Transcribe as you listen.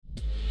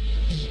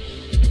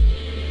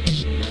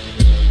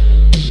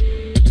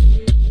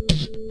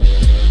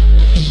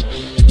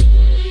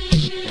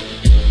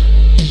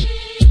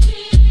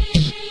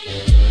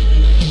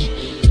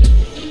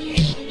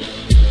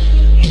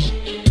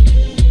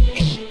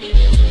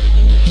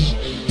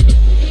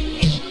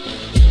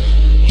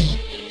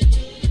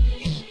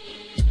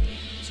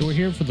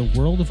here for the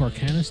World of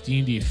Arcanus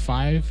D&D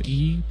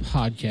 5e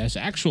podcast,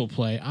 actual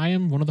play. I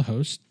am one of the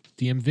hosts,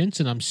 DM Vince,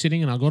 and I'm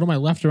sitting, and I'll go to my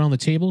left around the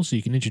table so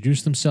you can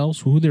introduce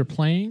themselves, who they're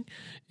playing,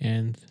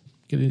 and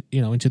get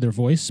into their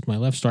voice. My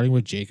left, starting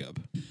with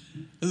Jacob.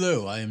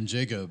 Hello, I am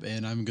Jacob,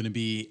 and I'm going to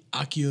be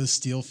Akio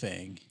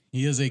Steelfang.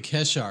 He is a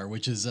Keshar,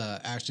 which is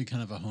actually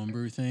kind of a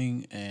homebrew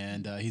thing,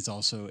 and he's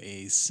also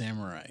a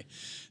samurai.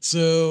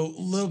 So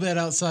a little bit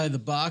outside the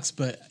box,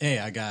 but hey,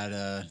 I got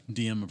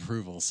DM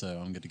approval,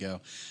 so I'm good to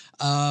go.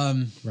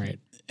 Right.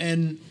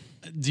 And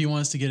do you want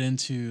us to get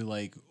into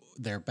like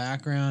their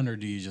background, or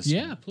do you just?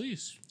 Yeah,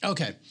 please.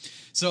 Okay,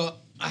 so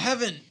I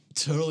haven't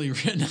totally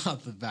written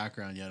out the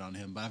background yet on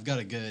him, but I've got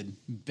a good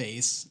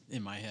base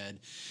in my head.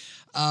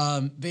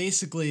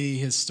 Basically,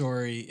 his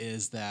story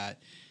is that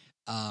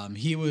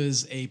he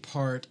was a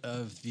part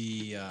of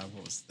the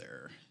what was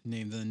their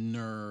name?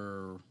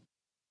 The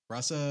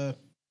Rasa,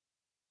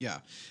 yeah,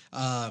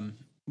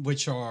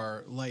 which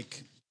are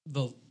like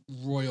the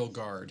royal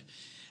guard.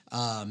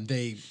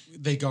 They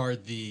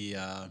guard the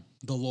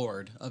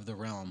lord of the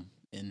realm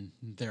in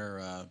their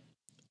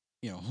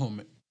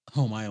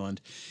home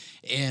island,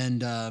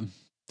 and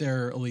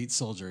they're elite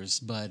soldiers,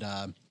 but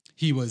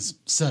he was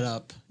set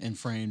up and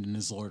framed, and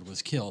his lord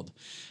was killed.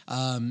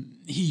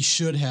 He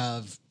should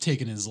have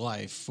taken his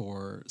life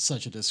for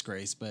such a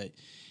disgrace, but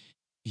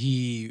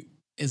he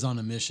is on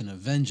a mission of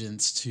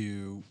vengeance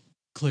to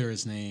clear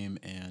his name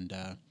and,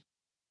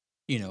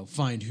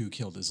 find who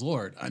killed his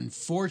lord.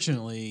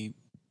 Unfortunately,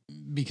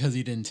 because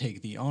he didn't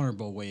take the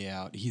honorable way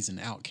out, he's an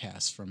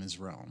outcast from his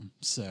realm.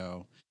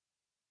 So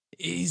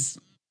he's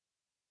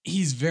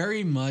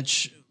very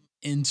much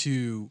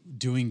into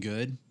doing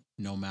good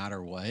no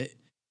matter what.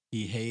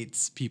 He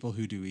hates people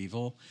who do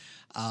evil.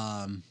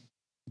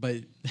 But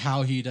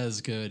how he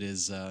does good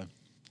is,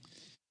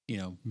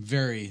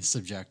 very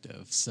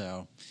subjective.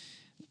 So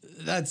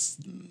that's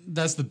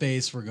the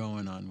base we're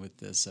going on with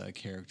this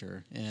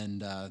character.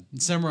 And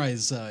Samurai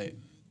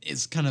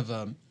is kind of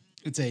a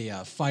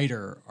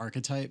fighter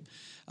archetype.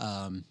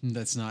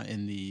 That's not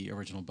in the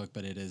original book,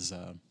 but it is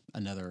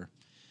another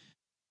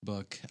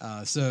book.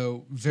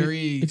 So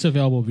it's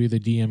available via the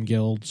DM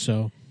Guild,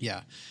 so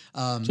yeah,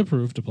 it's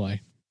approved to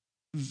play.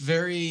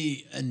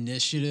 Very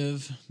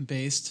initiative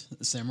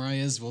based samurai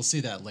is. We'll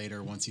see that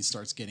later once he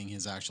starts getting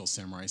his actual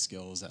samurai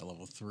skills at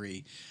level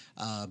 3.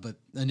 But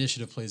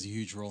initiative plays a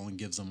huge role and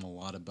gives him a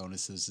lot of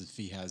bonuses if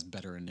he has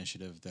better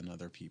initiative than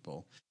other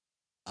people.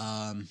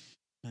 I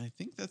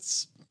think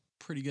that's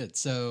pretty good.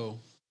 So,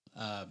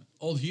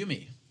 Old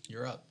Humi,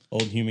 you're up.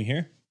 Old Humi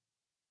here.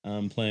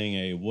 I'm playing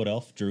a wood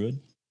elf druid,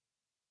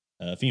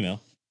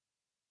 female.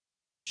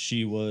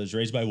 She was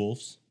raised by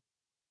wolves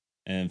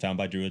and found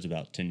by druids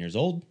about 10 years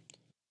old.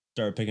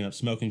 Started picking up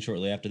smoking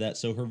shortly after that,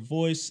 so her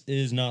voice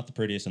is not the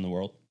prettiest in the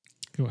world.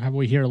 How about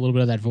we hear a little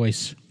bit of that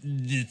voice?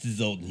 This is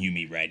Old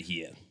Humi right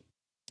here.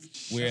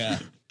 We're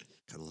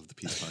gotta love the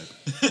peace pipe.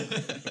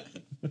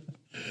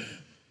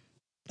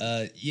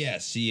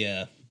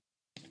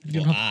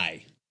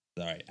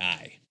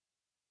 I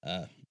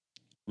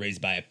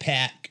raised by a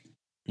pack,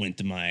 went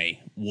to my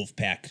wolf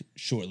pack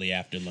shortly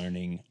after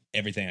learning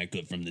everything I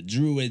could from the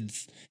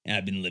druids, and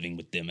I've been living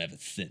with them ever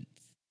since.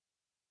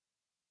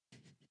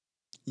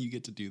 You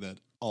get to do that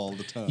all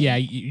the time. Yeah,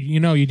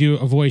 you do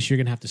a voice, you're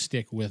going to have to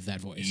stick with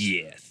that voice.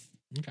 Yes.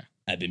 Okay.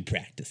 I've been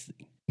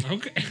practicing.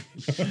 Okay.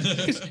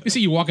 You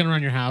see you walking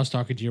around your house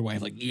talking to your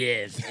wife like,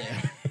 yes.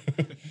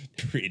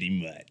 Pretty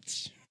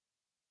much.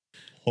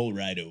 Whole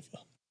ride over.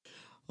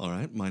 All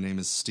right, my name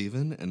is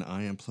Steven, and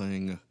I am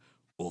playing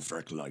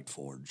Ulfric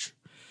Lightforge,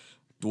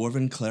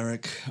 Dwarven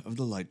Cleric of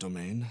the Light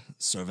Domain,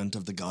 servant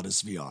of the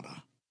goddess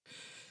Viana.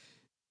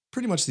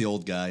 Pretty much the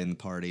old guy in the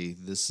party.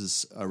 This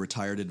is a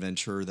retired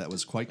adventurer that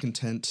was quite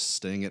content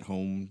staying at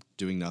home,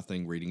 doing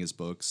nothing, reading his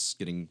books,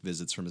 getting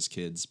visits from his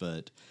kids,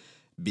 but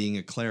being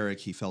a cleric,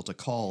 he felt a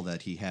call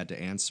that he had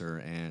to answer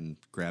and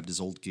grabbed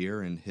his old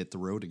gear and hit the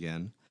road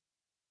again.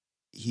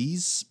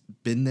 He's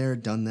been there,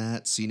 done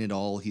that, seen it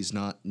all. He's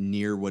not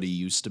near what he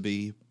used to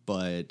be,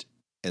 but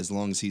as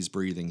long as he's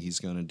breathing, he's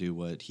going to do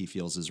what he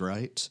feels is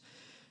right.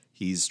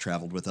 He's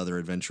traveled with other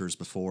adventurers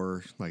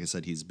before. Like I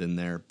said, he's been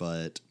there,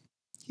 but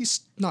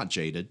he's not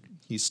jaded.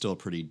 He's still a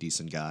pretty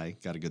decent guy.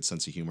 Got a good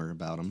sense of humor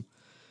about him.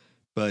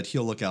 But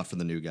he'll look out for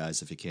the new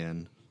guys if he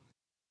can.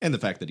 And the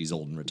fact that he's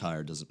old and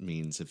retired doesn't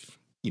mean if,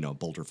 a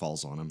boulder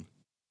falls on him,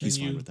 he's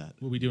fine with that.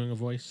 Will be doing a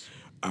voice?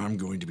 I'm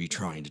going to be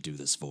trying to do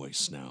this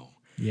voice now.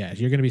 Yeah,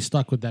 you're going to be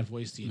stuck with that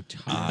voice the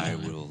entire time. I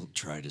will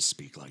try to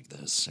speak like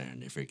this,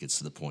 and if it gets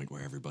to the point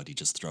where everybody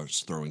just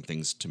starts throwing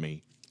things to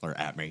me or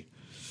at me,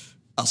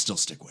 I'll still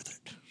stick with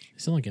it. You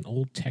sound like an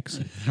old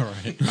Texan. All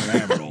right. I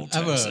am an old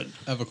Texan.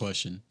 I have a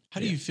question.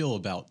 How do you feel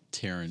about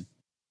Taryn?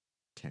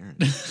 Taryn?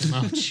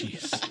 Oh,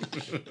 jeez.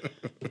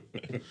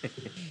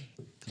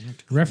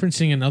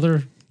 Referencing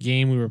another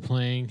game we were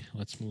playing.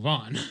 Let's move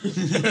on.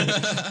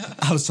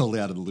 I was totally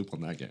out of the loop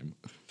on that game.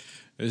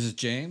 This is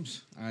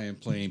James. I am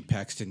playing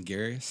Paxton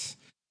Garius.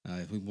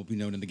 He will be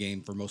known in the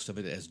game for most of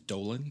it as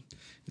Dolan.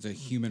 He's a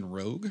human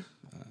rogue.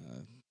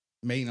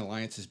 main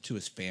alliance is to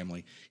his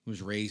family. He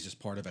was raised as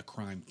part of a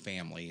crime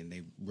family, and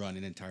they run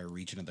an entire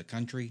region of the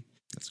country.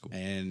 That's cool.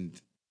 And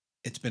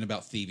it's been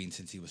about thieving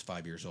since he was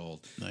 5 years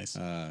old. Nice.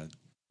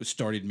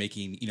 Started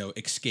making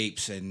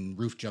escapes and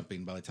roof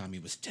jumping by the time he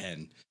was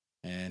 10,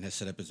 and has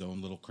set up his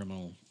own little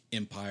criminal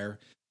empire.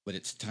 But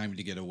it's time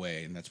to get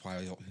away, and that's why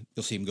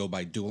you'll see him go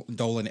by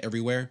Dolan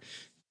everywhere.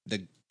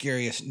 The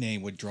gariest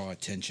name would draw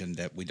attention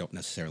that we don't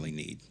necessarily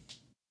need.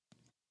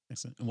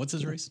 Excellent. And what's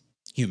his race?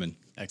 Human.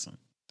 Excellent.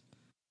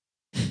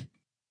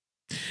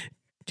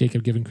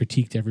 Jacob giving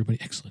critique to everybody.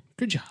 Excellent.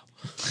 Good job.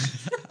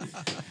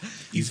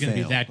 He's going to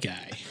be failed. that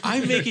guy.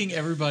 I'm making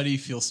everybody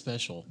feel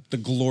special. The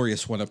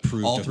glorious one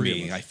approved All of three of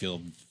me. us. I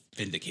feel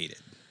vindicated.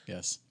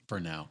 Yes, for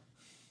now.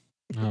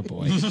 Oh,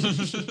 boy.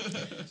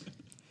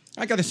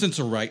 I got a sense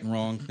of right and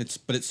wrong.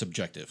 But it's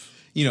subjective.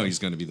 You know he's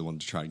going to be the one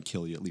to try and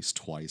kill you at least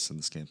twice in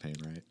this campaign,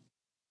 right?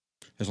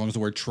 As long as the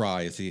word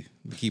 "try" is the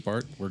key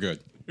part, we're good.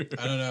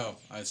 I don't know.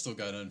 I still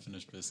got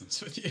unfinished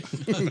business with you.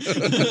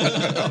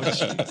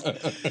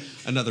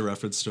 Another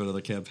reference to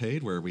another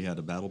campaign where we had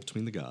a battle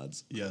between the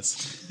gods.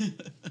 Yes.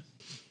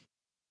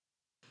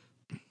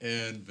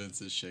 And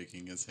Vince is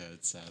shaking his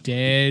head sadly.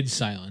 Dead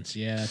silence.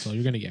 Yeah, that's all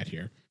you're going to get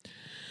here.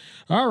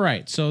 All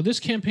right. So this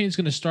campaign is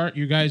going to start.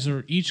 You guys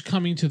are each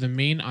coming to the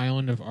main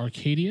island of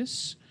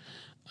Arcadius.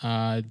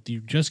 You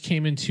just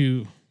came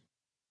into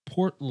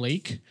Port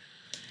Lake,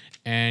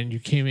 and you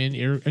came in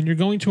here, and you're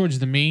going towards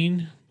the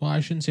main. Well, I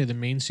shouldn't say the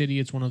main city.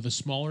 It's one of the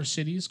smaller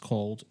cities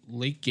called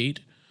Lake Gate,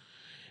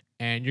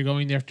 and you're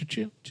going there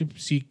to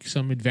seek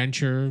some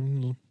adventure,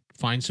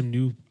 find some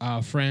new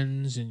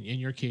friends. And in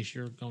your case,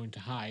 you're going to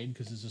hide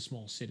because it's a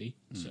small city.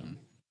 So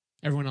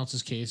everyone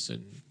else's case,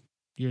 and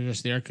you're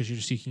just there because you're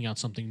just seeking out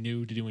something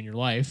new to do in your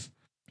life.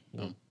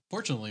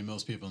 Fortunately,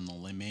 most people in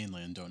the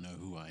mainland don't know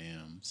who I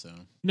am. So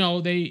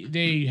No,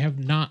 they have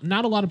not.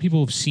 Not a lot of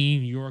people have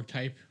seen your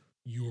type.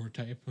 Your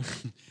type.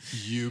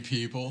 you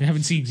people. They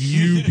haven't seen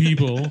you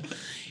people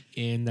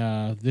in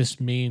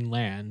this main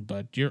land,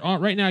 but you're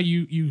right now.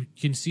 You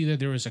can see that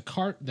there is a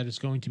cart that is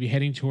going to be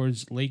heading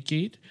towards Lake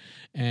Gate,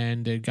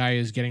 and the guy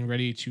is getting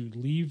ready to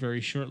leave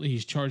very shortly.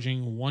 He's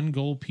charging 1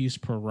 gold piece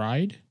per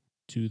ride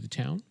to the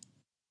town.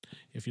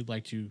 If you'd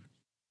like to,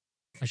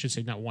 I should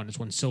say not one. It's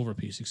 1 silver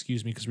piece.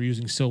 Excuse me, because we're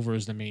using silver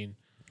as the main.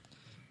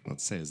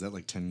 Let's say, is that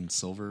like 10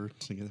 silver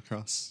to get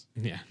across?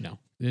 Yeah, no.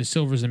 The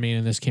silver is the main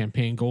in this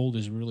campaign. Gold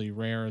is really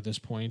rare at this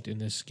point in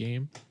this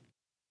game.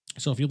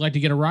 So if you'd like to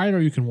get a ride, or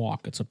you can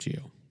walk, it's up to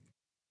you.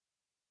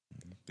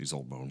 These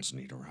old bones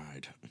need a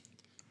ride.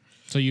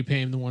 So you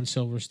pay him the 1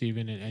 silver,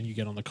 Stephen, and you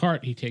get on the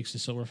cart. He takes the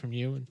silver from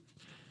you, and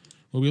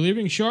we'll be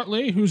leaving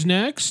shortly. Who's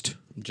next?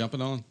 I'm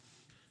jumping on.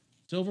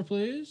 Silver,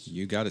 please.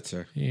 You got it,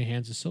 sir. He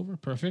hands the silver.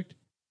 Perfect.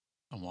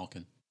 I'm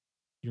walking.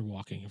 You're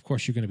walking. Of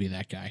course, you're going to be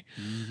that guy.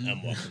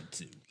 I'm walking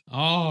too.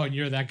 Oh, and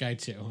you're that guy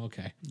too.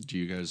 Okay. Do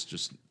you guys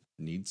just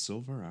need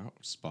silver out?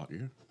 Spot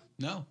you?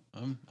 No,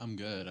 I'm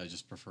good. I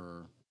just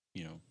prefer,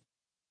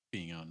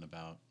 being out and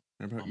about.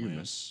 How about Oh, you, man.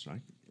 miss?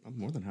 I'm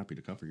more than happy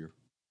to cover you.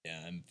 Yeah,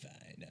 I'm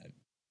fine.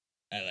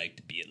 I like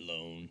to be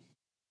alone.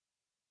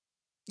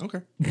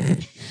 Okay.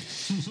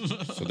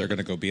 So they're going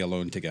to go be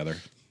alone together.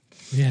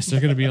 Yes,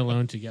 they're going to be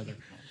alone together.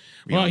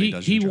 Well, Reality he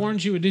does your job.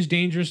 warns you it is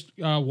dangerous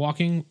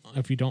walking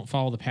if you don't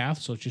follow the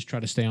path, so just try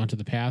to stay onto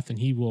the path, and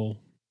he will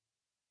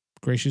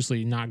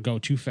graciously not go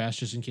too fast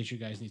just in case you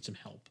guys need some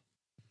help.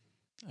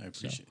 I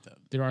appreciate that.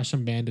 There are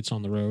some bandits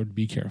on the road.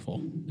 Be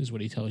careful, is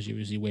what he tells you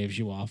as he waves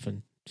you off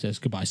and says,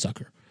 "Goodbye,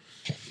 sucker."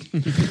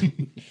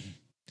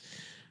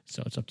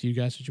 So it's up to you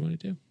guys what you want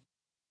to do.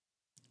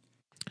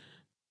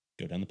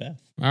 Go down the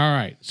path. All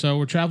right. So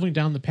we're traveling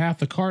down the path.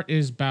 The cart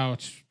is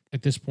about,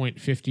 at this point,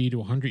 50 to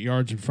 100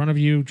 yards in front of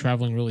you,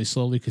 traveling really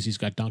slowly because he's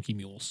got donkey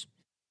mules.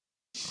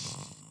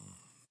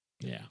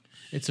 Yeah.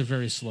 It's a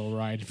very slow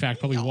ride. In fact,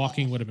 probably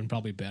walking would have been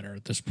probably better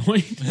at this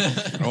point.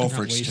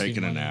 Alfred's wasting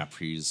taking a money. nap.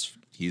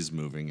 He's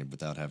moving it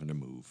without having to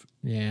move.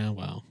 Yeah,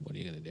 well, what are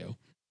you going to do?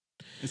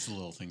 It's the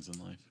little things in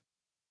life.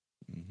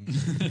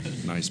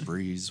 Nice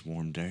breeze,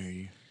 warm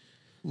day.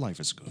 Life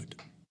is good.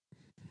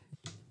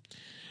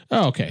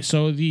 Oh, okay.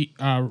 So the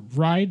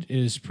ride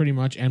is pretty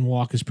much, and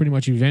walk is pretty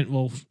much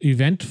eventless.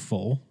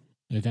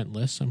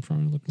 I'm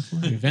probably looking for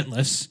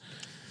eventless.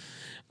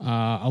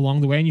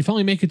 Along the way, and you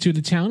finally make it to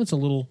the town. It's a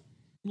little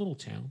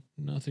town.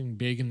 Nothing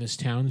big in this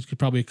town. There's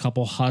probably a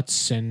couple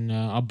huts and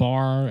a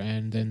bar,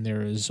 and then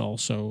there is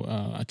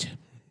also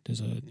there's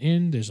an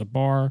inn, there's a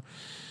bar,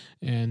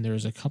 and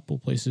there's a couple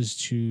places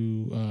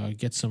to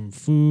get some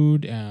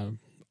food,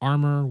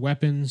 armor,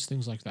 weapons,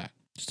 things like that.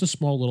 Just a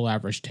small little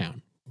average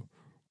town.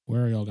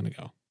 Where are y'all gonna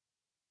go?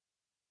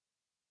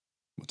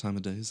 What time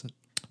of day is it?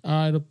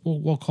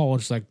 We'll call it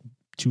just like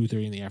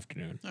 2-3 in the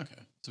afternoon.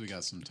 Okay, so we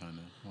got some time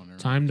to wander.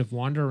 Time to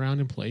wander around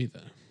and play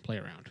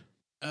around.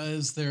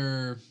 Is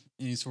there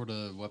any sort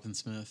of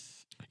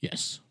weaponsmith?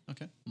 Yes.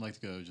 Okay, I'd like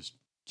to go just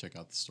check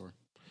out the store.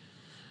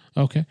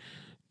 Okay.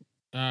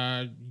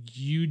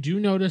 You do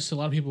notice a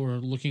lot of people are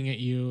looking at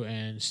you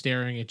and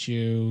staring at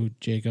you,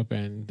 Jacob,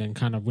 and then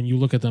kind of when you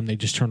look at them, they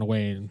just turn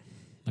away and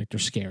like they're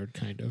scared,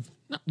 kind of.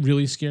 Not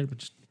really scared, but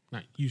just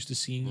not used to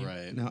seeing you.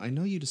 Right. Now, I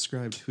know you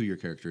described who your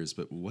character is,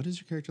 but what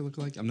does your character look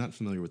like? I'm not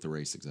familiar with the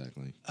race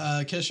exactly.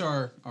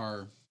 Kishar,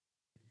 our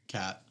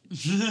cat.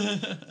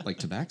 Like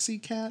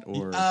Tabaxi cat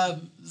or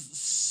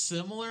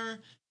Similar,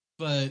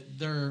 but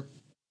they're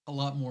a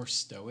lot more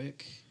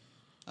stoic.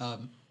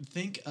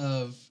 Think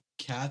of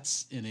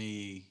cats in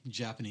a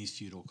Japanese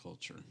feudal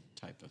culture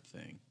type of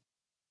thing.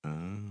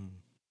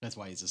 That's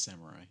why he's a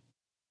samurai.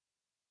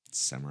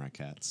 samurai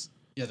cats?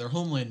 Yeah, their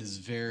homeland is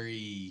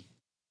very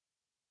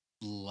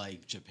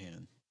like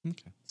Japan.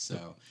 Okay.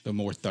 So, The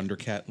more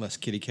Thundercat, less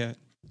Kitty Cat.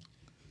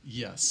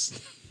 yes.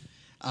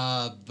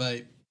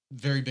 But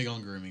very big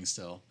on grooming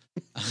still.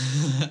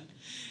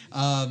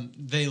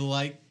 They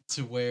like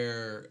to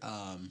wear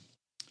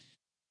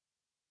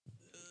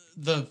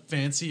the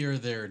fancier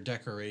their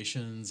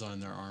decorations on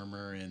their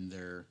armor and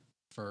their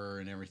fur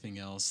and everything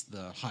else,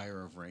 the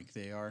higher of rank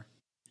they are.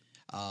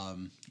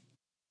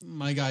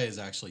 My guy is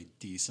actually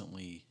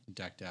decently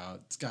decked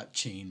out. It's got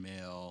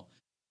chainmail.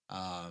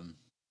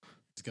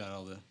 It's got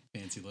all the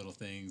fancy little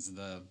things.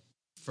 The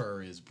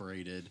fur is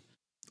braided,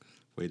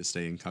 Way to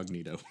stay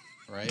incognito.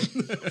 right?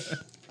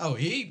 Oh,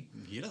 he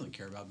doesn't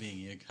care about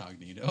being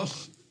incognito.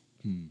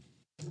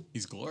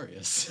 He's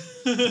glorious.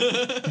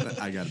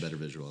 I got a better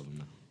visual of him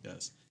now.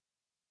 Yes.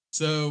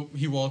 So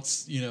he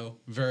walks,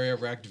 very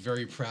erect,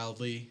 very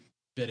proudly,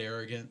 bit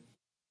arrogant,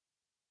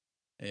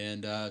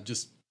 and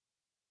just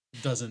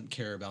doesn't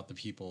care about the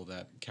people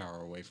that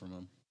cower away from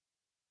him.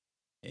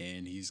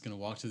 And he's gonna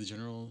walk to the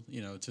general,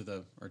 to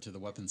the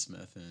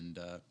weaponsmith, and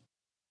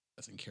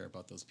doesn't care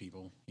about those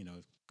people,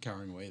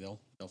 cowering away.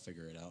 They'll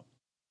figure it out.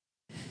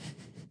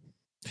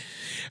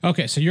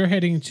 Okay, so you're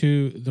heading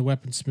to the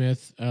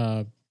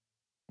weaponsmith.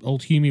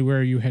 Old Hume, where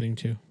are you heading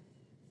to?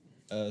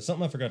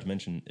 Something I forgot to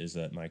mention is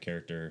that my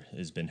character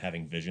has been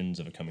having visions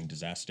of a coming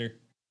disaster.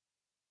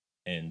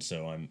 And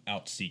so I'm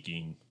out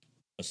seeking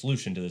a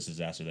solution to this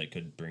disaster that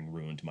could bring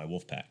ruin to my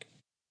wolf pack.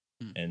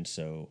 And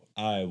so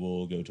I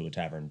will go to a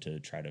tavern to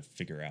try to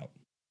figure out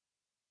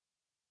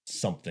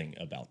something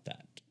about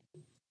that.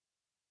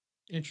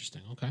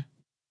 Interesting. Okay.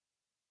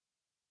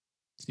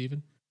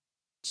 Steven?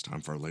 It's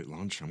time for a late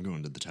lunch. I'm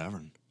going to the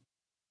tavern.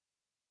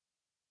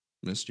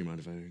 Miss, do you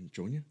mind if I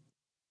join you?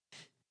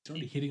 It's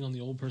already hitting on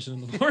the old person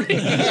in the morning.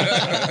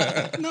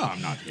 No,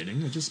 I'm not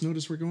hitting. I just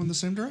noticed we're going the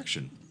same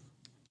direction.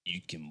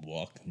 You can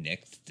walk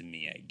next to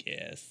me, I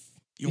guess.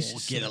 You'll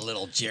get a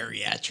little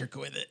geriatric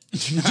with it.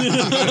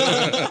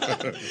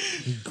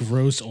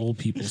 Gross old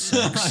people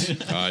sex.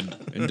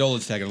 And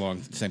Dolan's tagging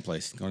along the same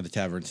place. Going to the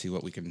tavern, see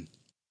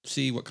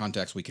what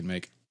contacts we can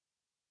make.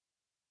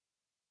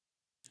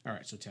 All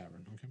right, so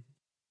tavern. Okay.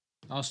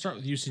 I'll start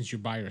with you since you're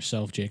by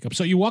yourself, Jacob.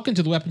 So you walk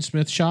into the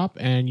weaponsmith shop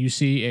and you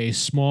see a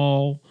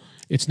small.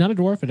 It's not a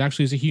dwarf. It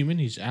actually is a human.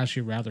 He's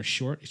actually rather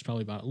short. He's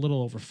probably about a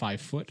little over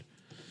 5 foot.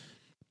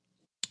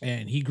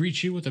 And he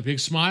greets you with a big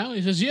smile.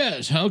 He says,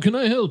 "Yes, how can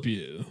I help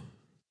you?"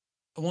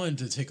 I wanted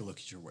to take a look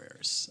at your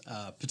wares.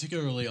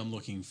 Particularly, I'm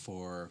looking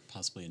for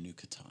possibly a new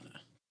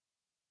katana.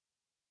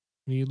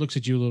 He looks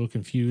at you a little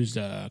confused.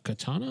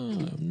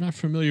 Katana? I'm not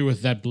familiar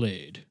with that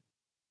blade.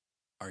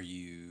 Are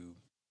you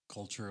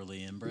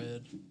culturally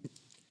inbred?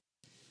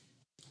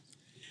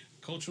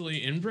 Culturally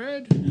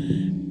inbred?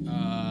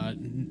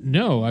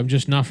 No, I'm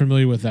just not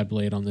familiar with that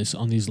blade on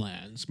these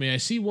lands. May I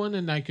see one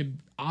and I could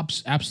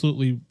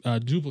absolutely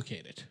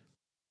duplicate it?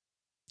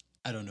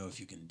 I don't know if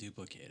you can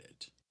duplicate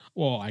it.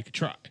 Well, I could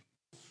try.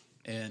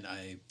 And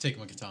I take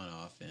my katana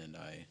off and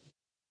I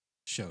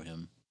show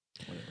him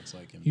what it looks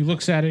like. He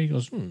looks at it. He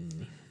goes,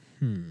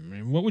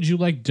 And what would you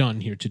like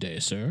done here today,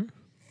 sir?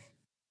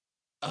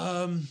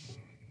 Do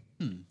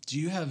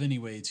you have any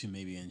way to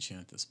maybe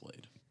enchant this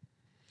blade?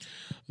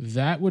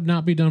 That would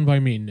not be done by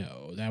me,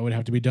 no. That would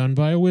have to be done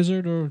by a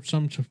wizard or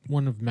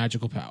one of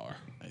magical power.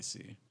 I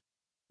see.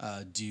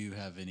 Do you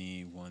have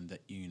anyone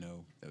that you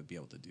know that would be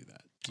able to do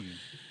that?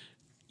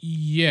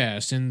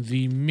 Yes, in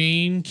the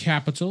main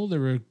capital,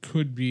 there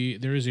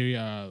is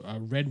a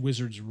Red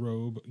Wizard's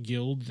Robe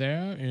guild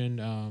there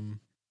in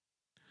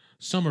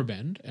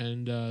Summerbend,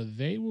 and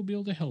they will be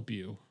able to help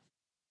you.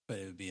 But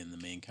it would be in the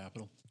main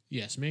capital?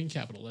 Yes, main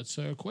capital. That's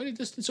quite a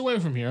distance away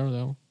from here,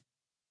 though.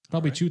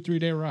 Probably All right. 2-3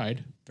 day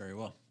ride. Very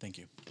well. Thank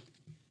you.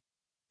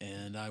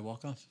 And I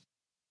walk off.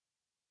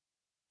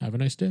 Have a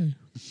nice day.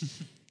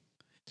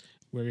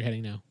 Where are you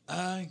heading now?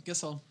 I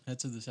guess I'll head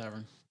to the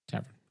tavern.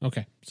 Tavern.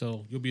 Okay,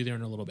 so you'll be there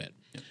in a little bit.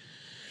 Yep.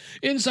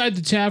 Inside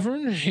the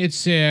tavern,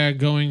 it's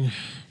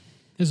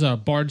there's a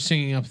bard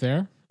singing up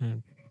there,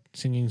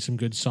 singing some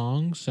good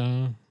songs.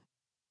 I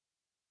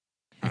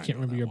can't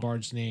remember your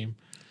bard's name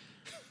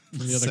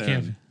from the other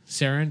camp.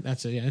 Saren.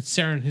 That's it. Yeah, it's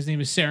Saren. His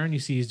name is Saren. You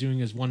see, he's doing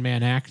his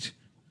one-man act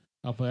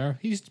up there.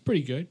 He's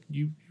pretty good.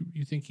 You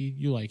think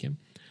you like him?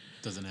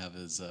 Doesn't have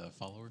his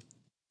follower?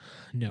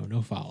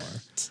 No follower.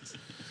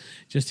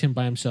 Just him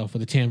by himself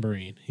with a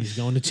tambourine. He's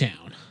going to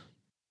town.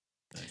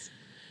 Nice.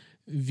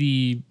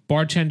 The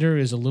bartender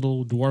is a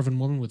little dwarven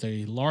woman with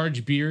a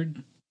large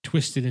beard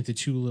twisted into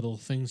 2 little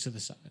things to the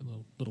side,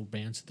 little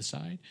bands to the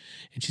side.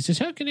 And she says,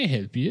 "How can I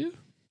help you?"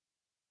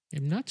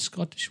 I'm not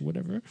Scottish,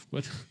 whatever,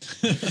 but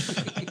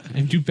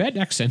I do bad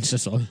accents.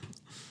 That's all.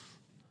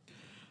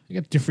 I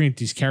got to differentiate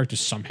these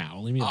characters somehow.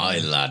 Leave me alone. Aye,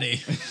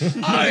 laddie.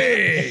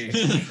 Aye.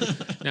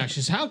 Now she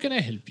says, "How can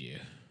I help you?"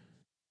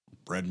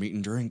 Bread, meat,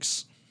 and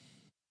drinks.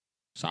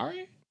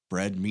 Sorry.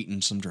 Bread, meat,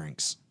 and some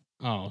drinks.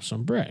 Oh,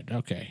 some bread.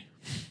 Okay.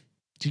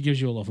 She gives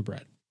you a loaf of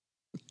bread.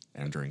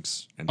 And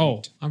drinks. And Oh,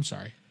 meat. I'm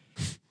sorry.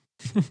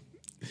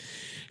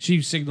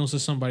 She signals to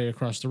somebody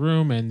across the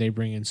room, and they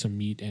bring in some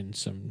meat and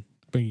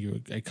bring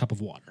you a cup of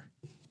water.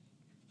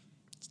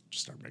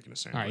 Just start making a All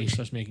sandwich. right, he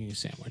starts making a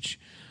sandwich.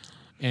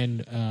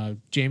 And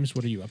James,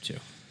 what are you up to?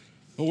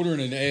 Ordering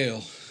an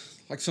ale.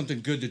 Like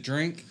something good to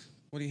drink.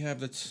 What do you have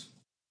that's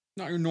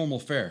not your normal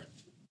fare?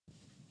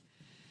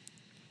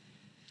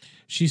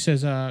 She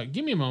says,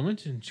 "Give me a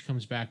moment," and she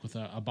comes back with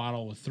a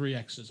bottle with 3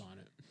 X's on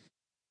it.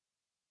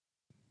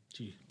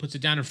 She puts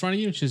it down in front of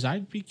you and she says,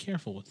 "I'd be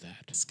careful with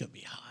that." It's going to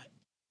be hot.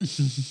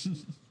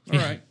 All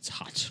right. It's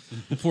hot.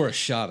 We'll pour a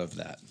shot of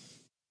that.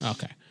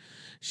 Okay.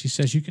 She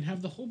says, "You can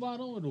have the whole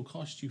bottle. It will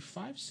cost you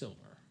 5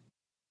 silver."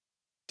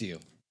 Deal.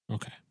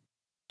 Okay.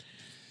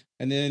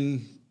 And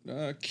then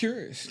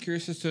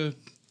curious as to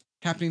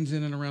happenings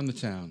in and around the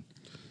town.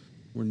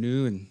 We're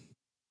new and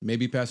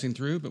maybe passing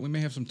through, but we may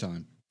have some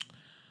time.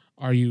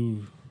 Are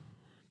you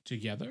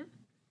together?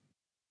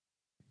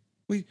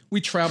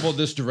 We travel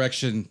this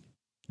direction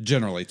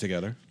generally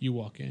together. You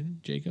walk in,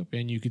 Jacob,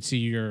 and you could see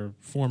your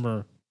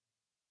former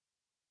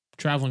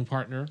traveling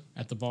partner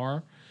at the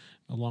bar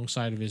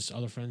alongside of his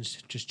other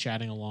friends just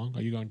chatting along.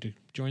 Are you going to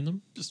join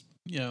them? Just,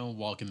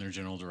 walk in their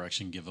general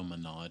direction, give them a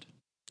nod.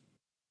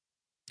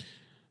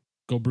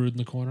 Go brood in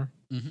the corner?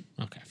 Mhm.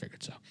 Okay, I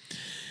figured so.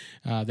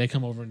 They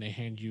come over and they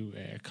hand you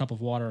a cup of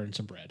water and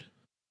some bread.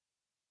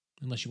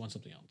 Unless you want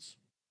something else.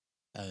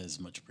 That is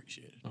much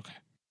appreciated. Okay.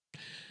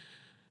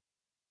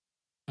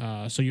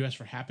 So you asked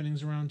for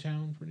happenings around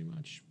town, pretty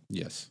much?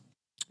 Yes.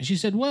 And she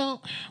said,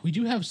 "Well, we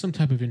do have some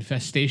type of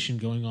infestation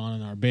going on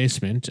in our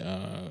basement.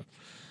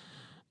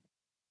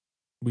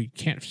 We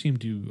can't seem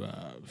to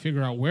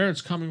figure out where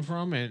it's coming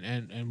from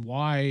and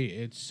why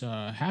it's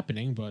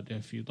happening. But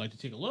if you'd like to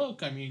take a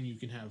look, I mean, you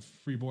can have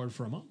free board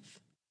for a month."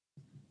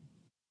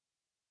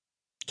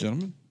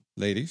 Gentlemen,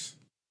 ladies.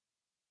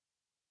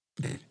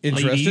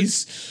 Interested?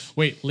 Ladies?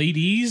 Wait,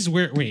 ladies?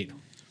 Wait.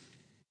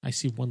 I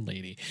see one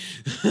lady.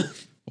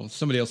 Well,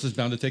 somebody else is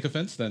bound to take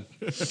offense then.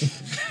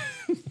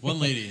 One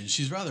lady, and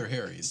she's rather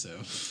hairy, so.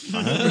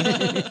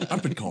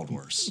 I've been called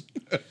worse.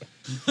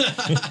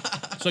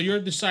 So you're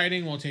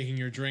deciding while taking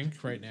your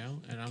drink right now,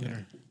 and I'm going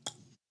to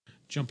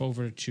jump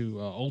over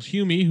to old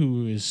Humie,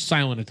 who is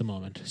silent at the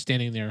moment,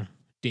 standing there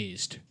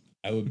dazed.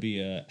 I would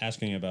be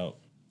asking about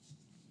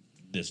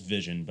this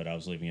vision, but I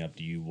was leaving it up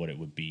to you what it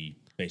would be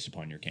based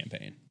upon your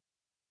campaign.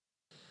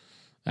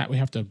 That we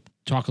have to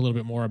talk a little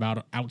bit more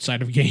about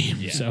outside of game.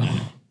 Yeah. So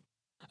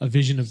a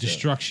vision of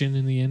destruction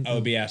in the end. I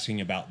would be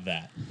asking about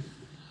that.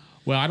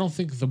 Well, I don't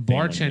think the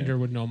bartender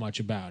would know much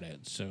about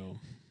it. So,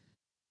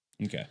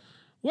 Okay.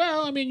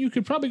 well, I mean, you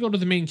could probably go to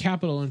the main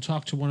capital and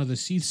talk to one of the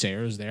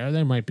soothsayers there.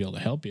 They might be able to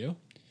help you.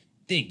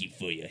 Thank you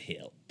for your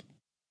help.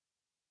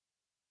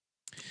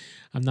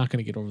 I'm not going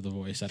to get over the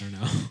voice. I don't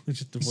know. It's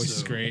just the voice is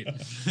So- great.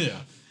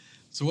 Yeah.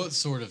 So, what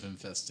sort of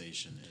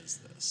infestation is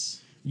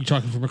this? You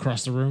talking from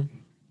across the room?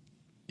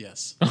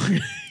 Yes. All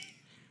right.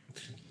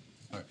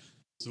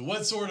 So,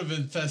 what sort of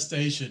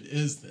infestation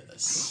is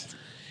this?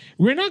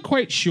 We're not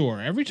quite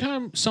sure. Every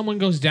time someone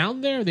goes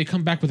down there, they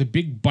come back with a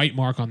big bite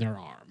mark on their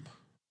arm.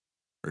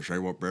 They say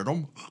what bit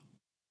them?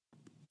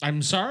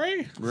 I'm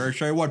sorry? They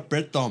say what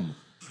bit them?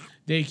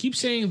 They keep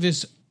saying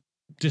this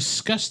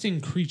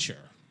disgusting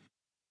creature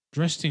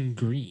dressed in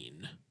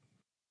green.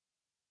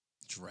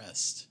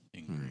 Dressed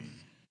in green.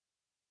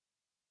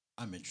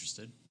 I'm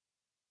interested.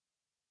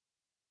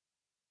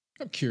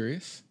 I'm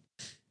curious.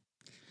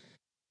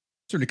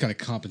 Is there any kind of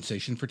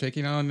compensation for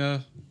taking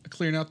on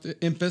clearing out the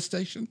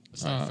infestation?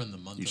 Aside from the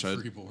month you of said-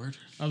 free board.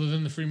 Other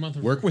than the free month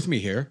of Work with me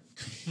here.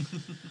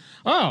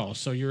 Oh,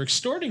 so you're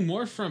extorting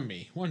more from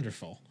me.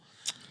 Wonderful.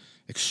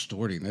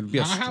 Extorting. That'd be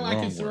a How I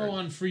strong can throw word.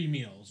 on free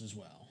meals as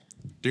well.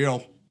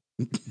 Deal.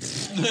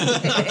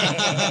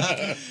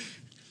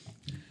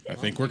 I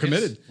think we're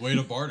committed. Way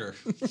to barter.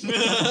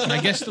 I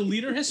guess the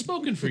leader has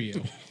spoken for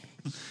you.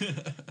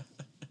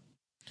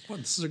 Well,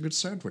 this is a good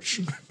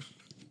sandwich.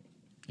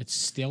 It's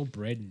stale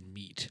bread and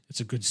meat. It's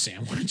a good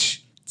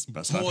sandwich. It's the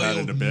best I've had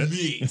in a bit.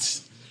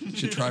 meat.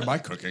 Should try my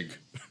cooking.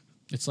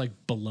 It's like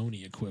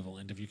bologna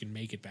equivalent if you can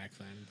make it back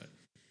then. But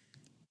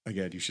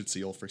Again, you should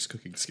see Ulfric's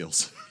cooking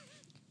skills.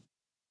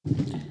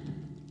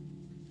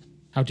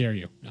 how dare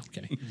you? No, I'm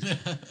kidding.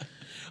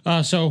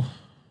 So,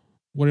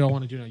 what do y'all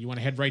want to do now? You want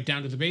to head right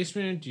down to the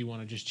basement? Do you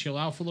want to just chill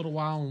out for a little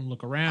while and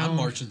look around? I'm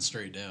marching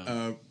straight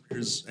down.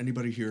 Has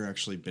anybody here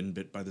actually been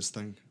bit by this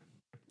thing?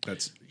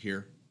 That's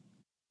here.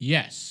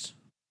 Yes.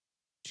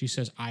 She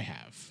says, I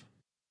have.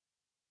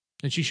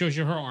 And she shows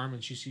you her arm,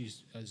 and she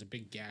sees there's a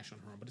big gash on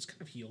her arm, but it's kind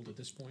of healed at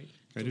this point.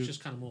 So I it's do-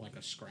 just kind of more like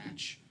a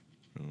scratch.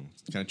 Oh,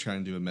 can I try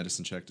and do a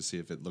medicine check to see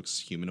if it looks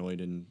humanoid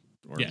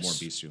or Yes. more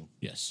bestial?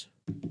 Yes.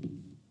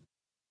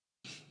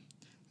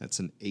 That's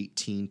an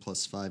 18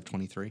 plus 5,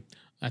 23.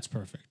 That's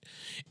perfect.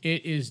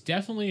 It is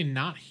definitely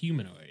not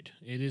humanoid.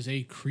 It is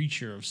a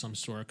creature of some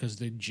sort because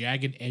the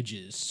jagged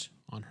edges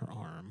on her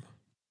arm,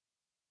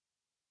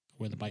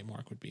 where the bite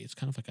mark would be, it's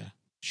kind of like a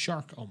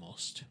shark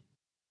almost.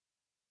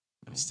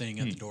 I'm staying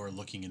at the door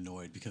looking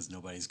annoyed because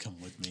nobody's come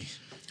with me.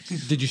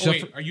 Did you Oh,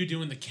 suffer? wait, are you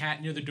doing the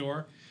cat near the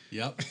door?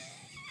 Yep.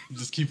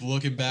 Just keep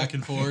looking back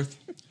and forth.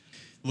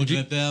 Looking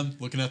at them,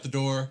 looking at the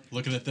door,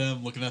 looking at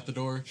them, looking at the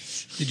door.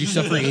 Did you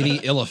suffer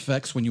any ill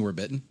effects when you were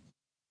bitten?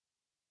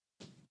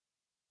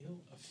 Ill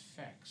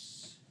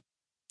effects.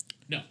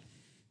 No.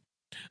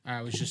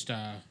 I was just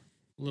a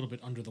little bit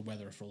under the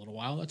weather for a little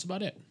while. That's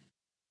about it.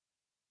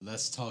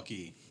 Less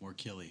talky, more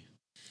killy.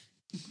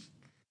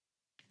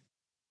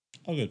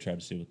 I'll go try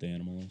to see what the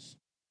animal is.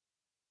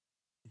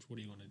 What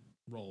do you want to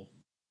roll?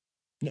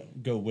 No,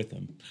 go with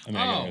him. I mean,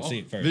 I gotta go see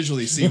it first.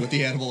 Visually see what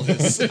the animal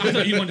is. I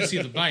thought you wanted to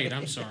see the bite.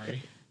 I'm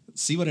sorry.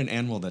 See what an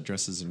animal that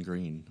dresses in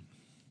green.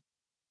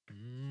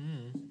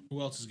 Who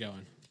else is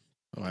going?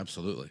 Oh,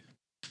 absolutely.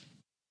 I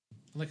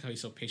like how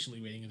he's so patiently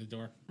waiting at the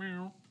door.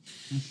 Meow.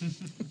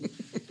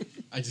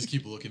 I just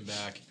keep looking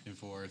back and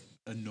forth,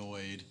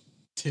 annoyed,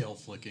 tail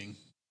flicking.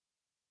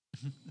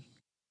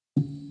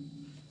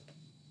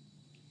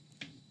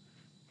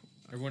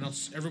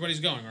 Everybody's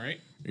going, all right?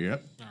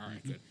 Yep. All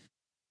right, good.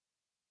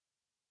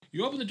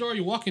 You open the door,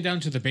 you're walking down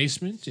to the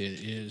basement.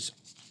 It is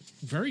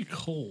very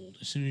cold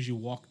as soon as you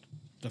walk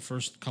the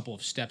first couple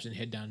of steps and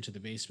head down to the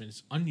basement.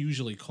 It's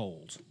unusually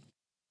cold.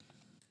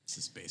 Is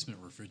this basement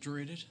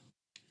refrigerated?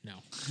 No,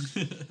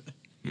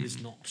 it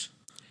is not.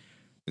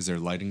 Is there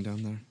lighting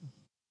down there?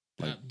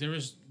 There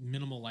is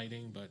minimal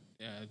lighting, but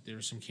there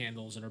are some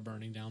candles that are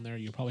burning down there.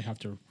 You probably have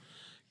to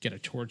get a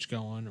torch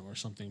going or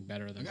something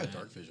better I than got that.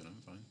 dark vision,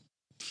 I'm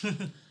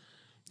fine.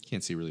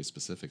 Can't see really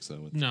specifics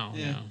though. No,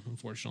 Yeah. no,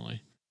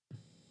 unfortunately.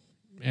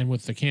 And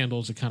with the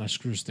candles, it kind of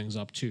screws things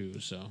up too.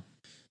 So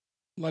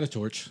Light a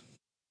torch.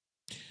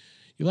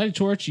 you light a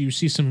torch. You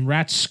see some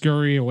rats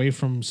scurry away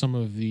from some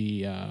of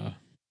the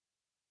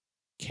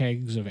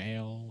kegs of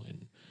ale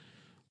and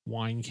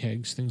wine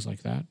kegs, things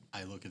like that.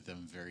 I look at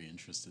them very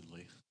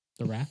interestedly.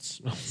 The rats?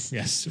 Oh,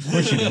 yes, of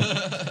course you do.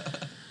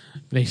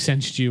 They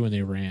sensed you and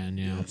they ran.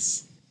 Yeah.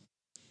 Yes.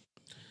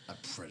 A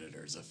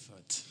predator's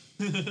afoot.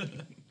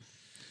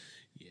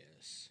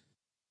 Yes.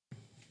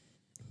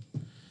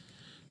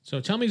 So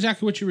tell me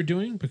exactly what you were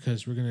doing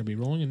because we're going to be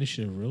rolling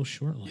initiative real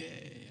shortly.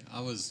 Yeah,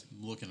 I was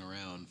looking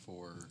around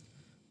for,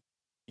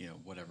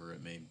 whatever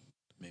it may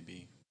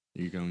be.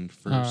 Are you going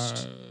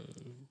first? Uh,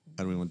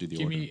 How do we want to do the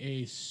give order? me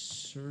a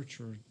search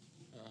or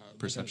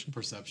Perception.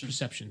 Perception.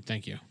 perception.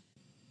 Thank you.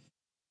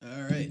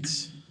 All right.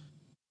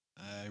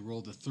 I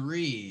rolled a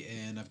 3,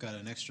 and I've got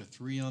an extra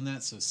 3 on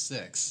that, so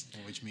 6,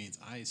 which means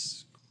I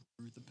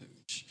screwed the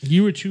pooch.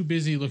 You were too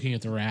busy looking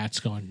at the rats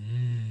going,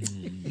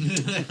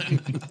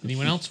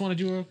 Anyone else want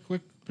to do a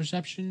quick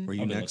perception? Were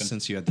you I'll be next looking.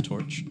 since you had the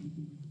torch?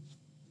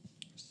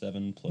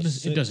 7 plus It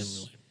 6. doesn't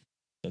really.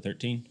 So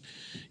 13.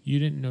 You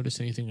didn't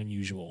notice anything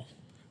unusual.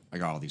 I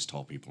got all these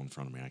tall people in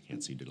front of me. I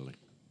can't see diddly.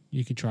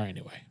 You could try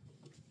anyway.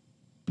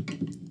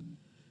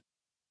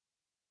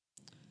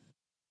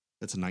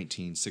 That's a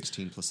 19.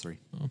 16 plus 3.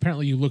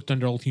 Apparently, you looked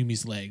under Old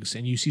Humie's legs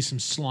and you see some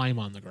slime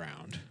on the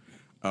ground.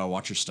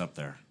 Watch your step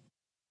there.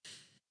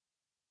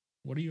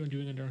 What are you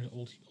doing under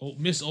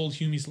Miss Old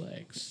Humie's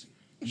legs?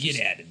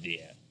 Get out of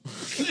there.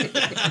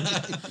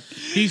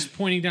 He's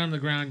pointing down the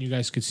ground. You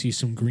guys could see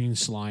some green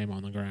slime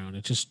on the ground.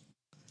 It just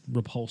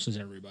repulses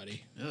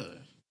everybody Ugh.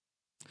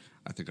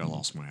 I think I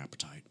lost my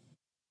appetite.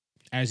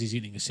 as he's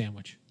eating a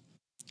sandwich.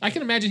 I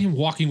can imagine him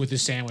walking with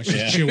his sandwich, just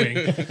Yeah. chewing.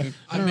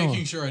 I'm don't know.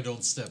 making sure I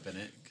don't step in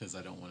it because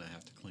I don't want to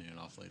have to clean it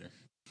off later.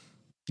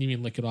 You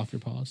mean lick it off your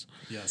paws?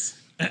 Yes.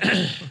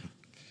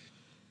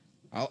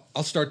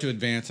 I'll start to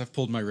advance. I've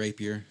pulled my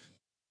rapier,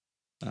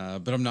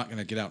 but I'm not going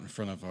to get out in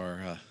front of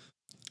our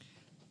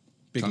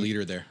big Come-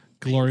 leader there.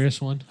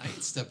 Glorious one. I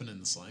ain't stepping in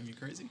the slime. You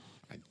crazy?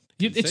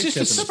 It's just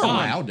a step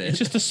spot. around it. It's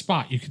just a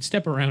spot. You can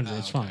step around it.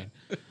 It's okay. fine.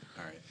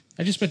 All right.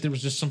 I just bet there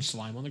was just some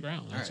slime on the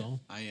ground. All That's right. all.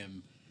 I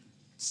am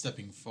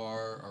stepping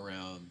far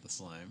around the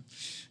slime.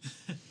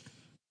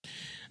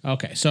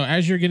 Okay, so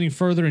as you're getting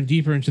further and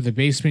deeper into the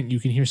basement, you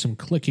can hear some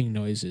clicking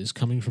noises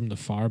coming from the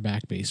far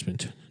back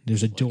basement.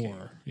 There's a Clicking.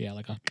 door. Yeah,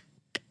 like a.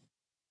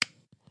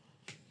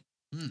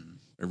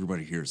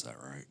 Everybody hears that,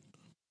 right?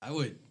 I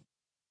would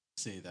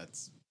say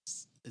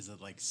is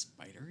it like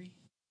spidery?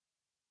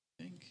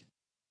 I think.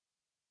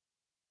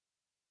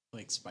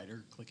 Like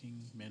spider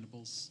clicking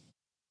mandibles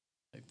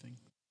type thing.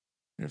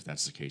 If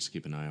that's the case,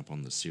 keep an eye up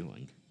on the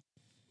ceiling.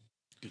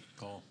 Good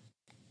call.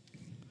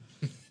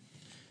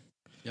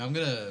 Yeah, I'm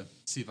gonna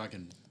see if I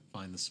can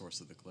find the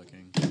source of the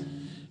clicking.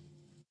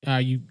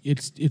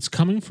 It's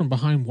coming from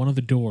behind one of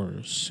the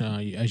doors.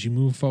 As you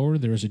move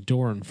forward, there is a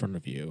door in front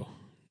of you.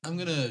 I'm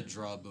gonna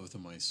draw both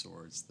of my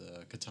swords,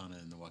 the katana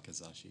and the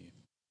wakizashi,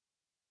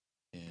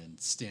 and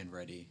stand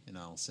ready. And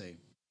I'll say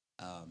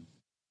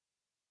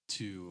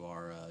to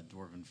our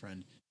dwarven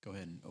friend, "Go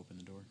ahead and open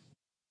the door."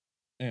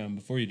 And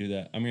before you do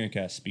that, I'm going to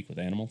cast Speak with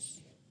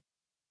Animals.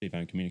 See if I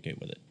can communicate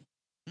with it.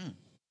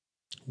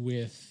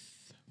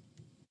 with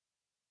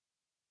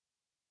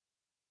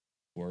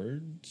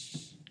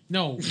Words.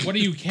 no. What are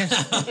you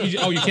casting?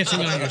 You're casting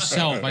it on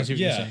yourself. I see what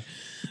you're Yeah. saying.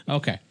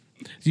 Okay,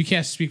 so you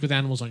cast speak with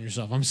animals on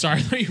yourself. I'm sorry,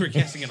 I thought you were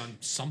casting it on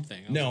something.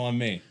 I was No, on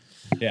me.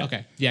 Yeah. like,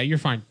 okay, yeah, you're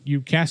fine.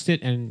 You cast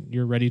it and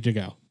you're ready to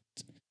go.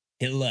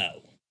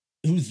 Hello.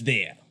 Who's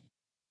there?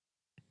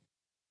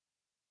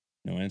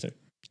 No answer.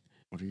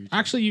 What are you?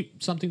 Actually,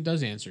 something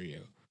does answer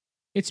you.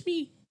 It's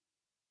me,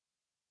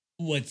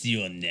 What's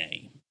your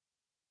name?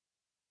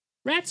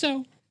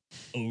 Ratso.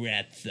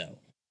 Ratso.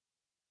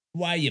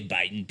 Why you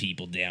biting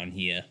people down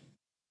here?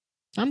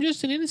 I'm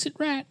just an innocent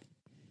rat.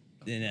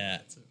 Then,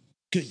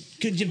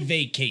 could you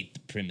vacate the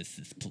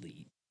premises,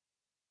 please?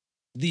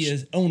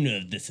 The owner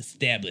of this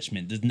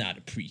establishment does not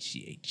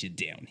appreciate you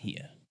down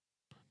here.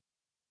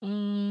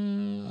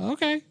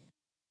 Okay.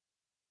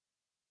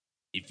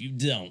 If you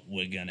don't,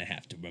 we're gonna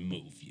have to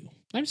remove you.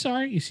 I'm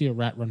sorry. You see a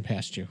rat run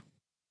past you.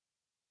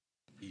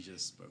 He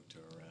just spoke to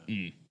a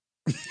rat.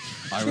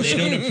 I was, They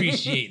don't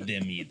appreciate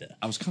them either.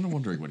 I was kind of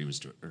wondering what he was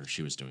doing, or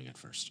she was doing at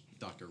first.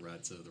 Dr.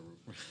 Ratso,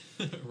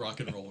 the rock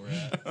and roll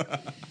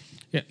rat.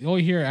 Yeah, all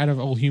you hear out of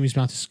old Humie's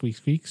mouth is squeak,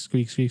 squeak,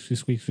 squeak, squeak, squeak,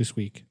 squeak, squeak,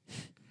 squeak.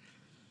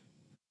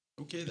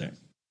 Okay, then.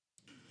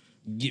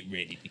 Get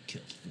ready to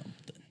kill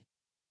something.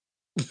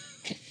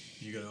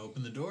 You gonna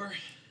open the door?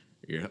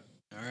 Yep.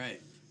 All right.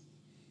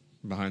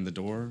 Behind the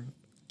door,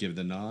 give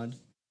the nod.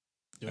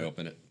 I it.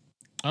 open it.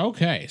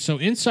 Okay, so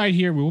inside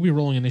here, we will be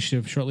rolling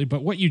initiative shortly,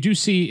 but what you do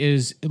see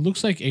is it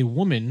looks like a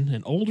woman,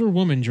 an older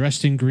woman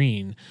dressed in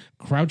green,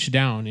 crouched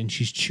down and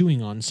she's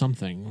chewing on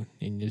something.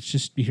 And it's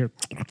just, you hear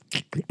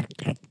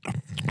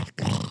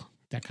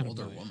that kind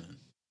Older of noise. woman.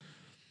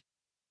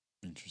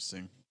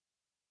 Interesting.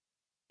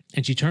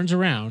 And she turns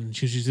around and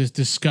she's this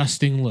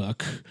disgusting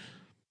look.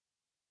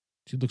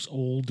 She looks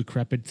old,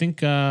 decrepit.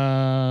 Think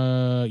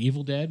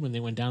Evil Dead when they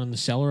went down in the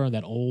cellar,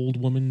 that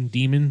old woman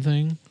demon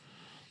thing.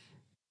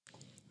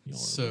 You all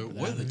So,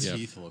 remember what do that, the right?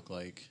 teeth look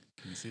like?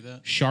 Can you see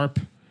that? Sharp,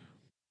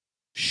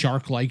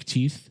 shark-like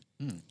teeth.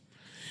 Hmm.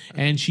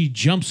 And she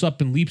jumps up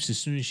and leaps as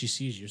soon as she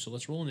sees you. So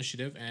let's roll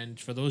initiative. And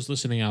for those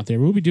listening out there,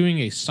 we'll be doing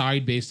a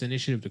side-based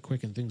initiative to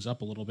quicken things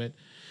up a little bit.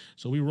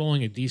 So we're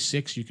rolling a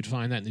D6. You could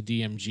find that in the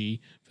DMG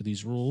for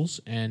these rules.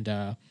 And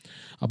I'll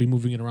be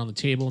moving it around the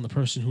table. And the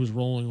person who's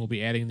rolling will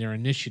be adding their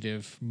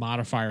initiative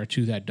modifier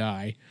to that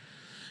die.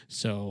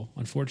 So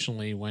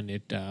unfortunately, when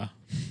it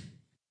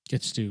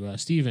gets to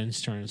Steven's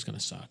turn, it's going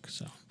to suck.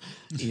 So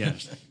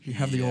Yes. You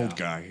have the old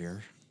guy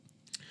here.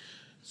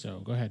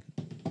 go ahead.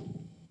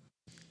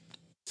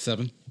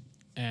 7.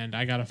 And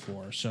I got a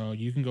 4. So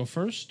you can go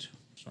first.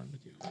 Starting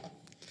with you.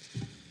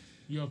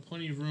 You have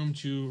plenty of room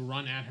to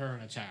run at her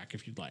and attack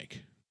if you'd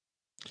like.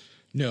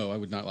 No, I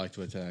would not like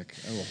to attack.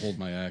 I will hold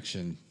my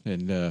action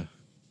and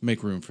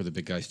make room for the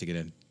big guys to get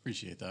in.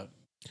 Appreciate that.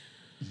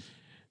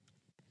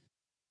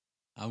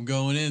 I'm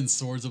going in,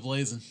 swords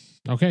ablazing.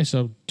 Okay,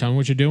 so tell me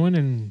what you're doing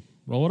and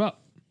roll it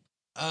up.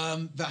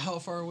 But how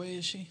far away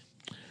is she?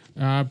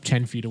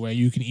 10 feet away.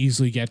 You can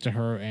easily get to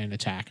her and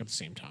attack at the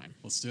same time.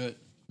 Let's do it.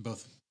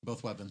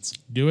 Both weapons.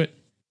 Do it.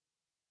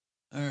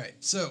 All right.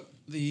 So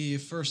the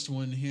first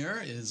one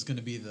here is going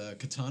to be the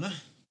katana.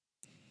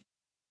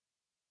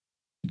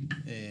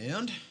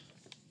 And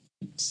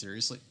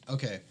seriously,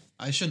 okay,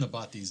 I shouldn't have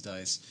bought these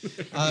dice.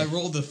 I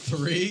rolled a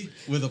 3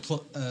 with a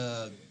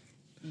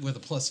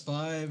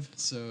 +5,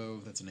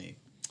 so that's an 8.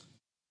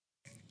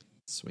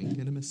 Swing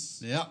and a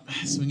miss. Yep,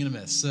 swing and a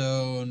miss.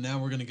 So now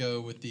we're gonna go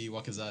with the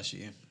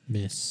wakizashi.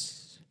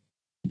 Miss.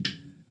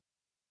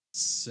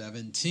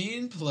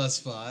 17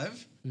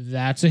 +5.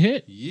 That's a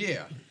hit.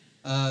 Yeah.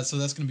 So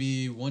that's gonna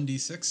be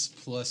 1d6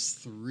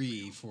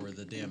 +3 for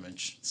the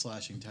damage,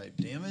 slashing type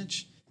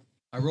damage.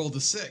 I rolled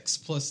a 6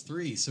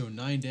 +3, so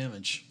 9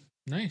 damage.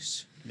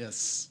 Nice.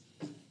 Yes.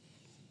 At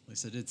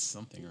least I did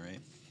something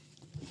right.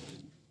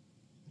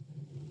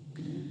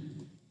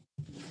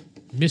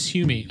 Miss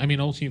Humie. I mean,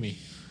 old Humie.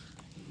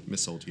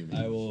 Miss old human.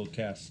 I will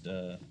cast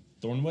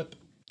Thorn Whip.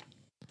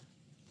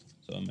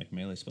 So I'll make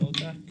melee spell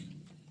attack.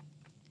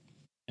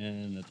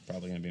 And that's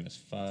probably going to be a miss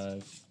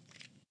 5.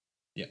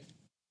 Yeah,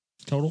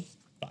 Total.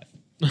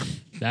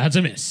 5. That's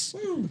a miss.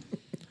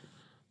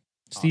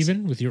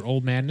 Steven, with your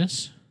old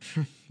madness.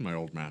 My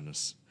old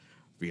madness.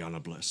 Viana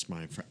bless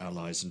my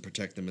allies and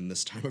protect them in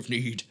this time of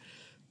need.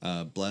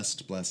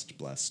 Blessed, blessed,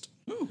 blessed.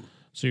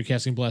 So you're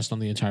casting Blessed on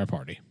the entire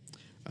party.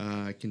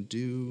 I can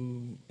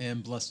do.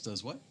 And Blessed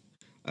does what?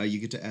 You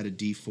get to add a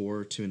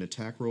D4 to an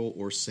attack roll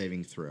or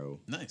saving throw.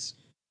 Nice.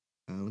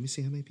 Let me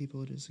see how many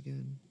people it is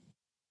again.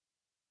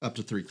 Up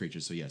to 3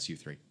 creatures, so yes, you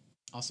 3.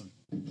 Awesome.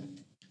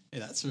 Hey,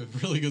 that's a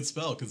really good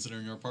spell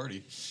considering our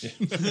party.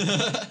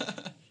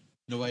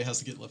 Nobody has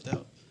to get left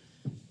out.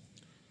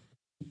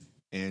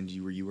 And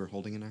you were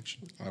holding an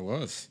action? I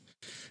was.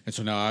 And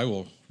so now I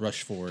will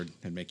rush forward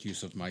and make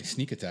use of my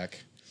sneak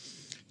attack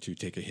to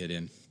take a hit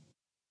in.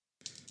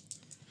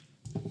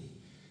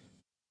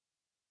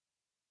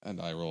 And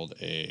I rolled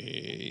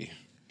a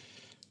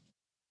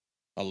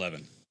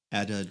 11.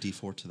 Add a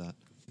D4 to that.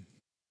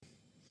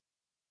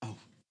 Oh.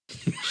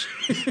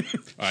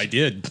 I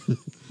did.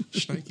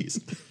 Shnikes.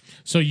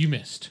 So you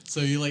missed. So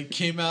you like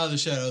came out of the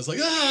shadows like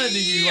and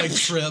then you like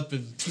trip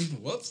and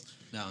whoops.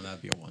 No,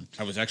 that'd be a 1.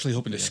 I was actually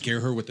hoping to scare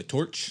her with the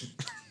torch.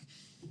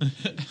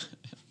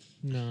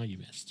 No, you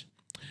missed.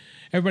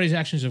 Everybody's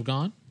actions have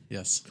gone,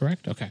 Yes.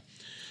 correct? Okay.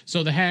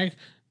 So the hag,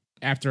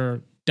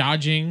 after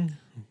dodging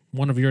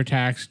one of your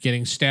attacks,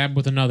 getting stabbed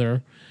with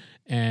another,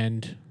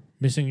 and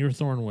missing your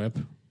thorn whip,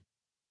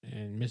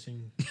 and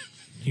missing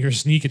your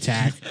sneak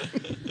attack,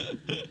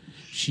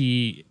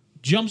 she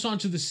jumps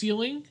onto the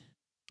ceiling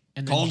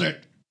and then Called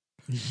it.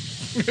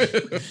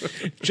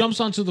 jumps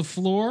onto the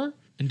floor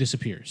and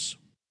disappears.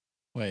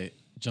 Wait,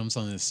 jumps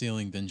on the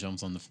ceiling, then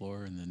jumps on the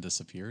floor, and then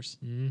disappears.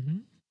 Mm-hmm.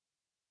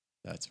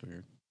 That's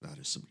weird. That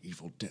is some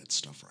Evil Dead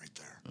stuff right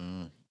there.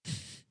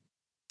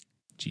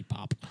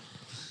 G-pop.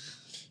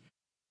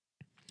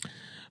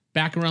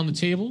 Back around the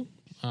table.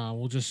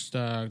 We'll just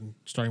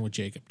starting with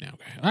Jacob now.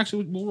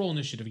 Actually, we'll roll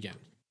initiative again.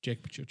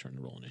 Jacob, it's your turn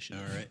to roll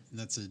initiative. All right,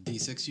 that's a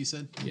D6. You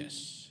said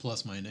Yes.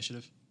 plus my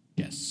initiative.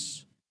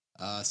 Yes.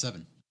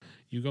 7.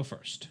 You go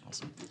first.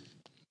 Awesome.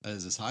 That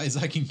is as high as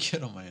I can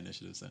get on my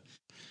initiative. So,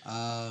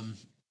 I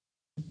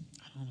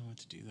don't know what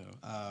to do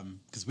though,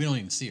 because we don't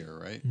even see her,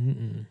 right?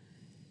 Mm-mm.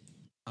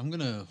 I'm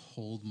gonna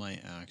hold my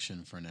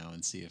action for now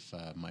and see if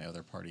my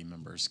other party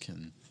members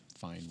can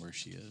find where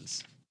she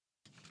is.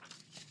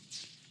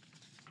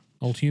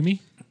 Old Humi?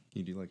 Can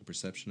you do like a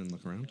perception and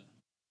look around?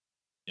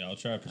 Yeah, I'll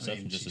try a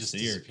perception she just to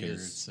see her disappeared,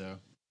 because so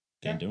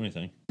can't do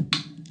anything.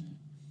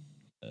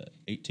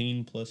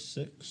 18 plus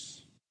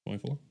 6,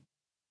 24.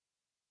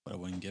 what I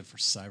wouldn't give for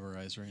cyber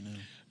eyes right now.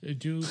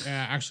 Do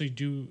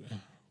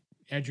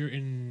add your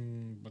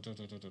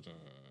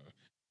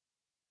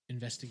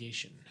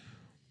investigation.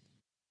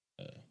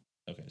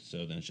 Okay,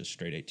 so then it's just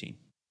straight 18.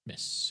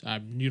 Miss.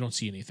 You don't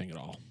see anything at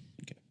all.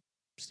 Okay.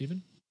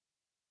 Steven?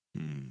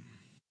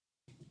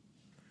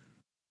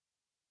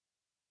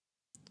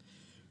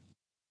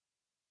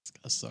 It's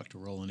gotta suck to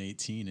roll an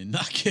 18 and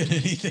not get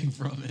anything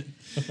from it.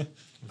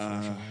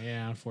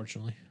 Yeah,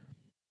 unfortunately.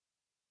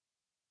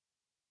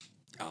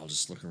 I'll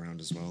just look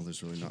around as well.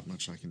 There's really not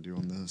much I can do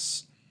on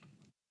this.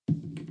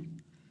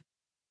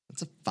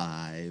 That's a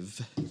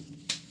 5.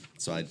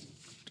 So I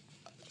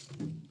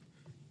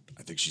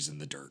think she's in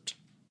the dirt.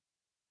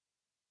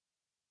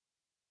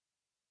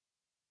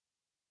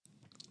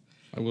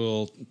 I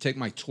will take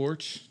my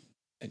torch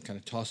and kind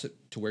of toss it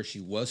to where she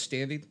was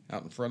standing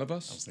out in front of I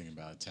was us. thinking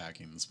about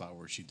attacking the spot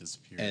where she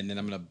disappeared. And then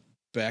I'm going to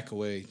back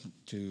away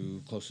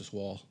to closest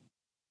wall.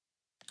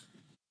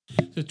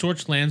 The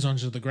torch lands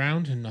onto the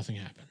ground and nothing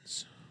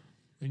happens.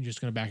 And you're just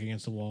going to back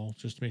against the wall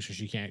just to make sure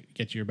she can't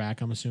get to your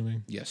back, I'm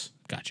assuming. Yes.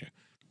 Gotcha.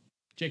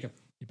 Jacob,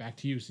 back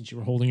to you since you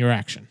were holding your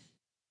action.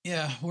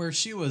 Yeah, where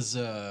she was,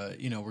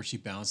 where she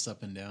bounced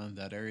up and down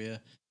that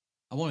area.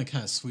 I want to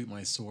kind of sweep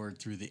my sword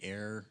through the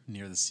air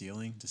near the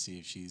ceiling to see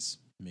if she's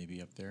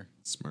maybe up there.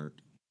 Smart.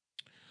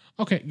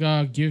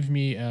 Okay, give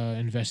me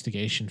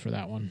investigation for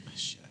that one.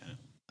 Shit,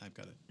 I've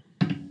got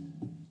it.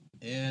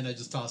 And I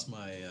just tossed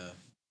my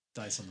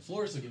dice on the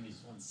floor, so give me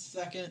just 1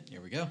 second.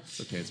 Here we go.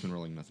 It's okay. It's been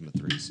rolling nothing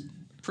but 3s.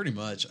 Pretty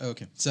much.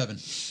 Okay, 7.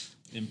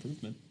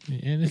 Improvement.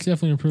 And it's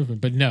definitely an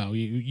improvement. But no,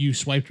 you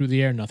swipe through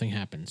the air, nothing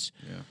happens.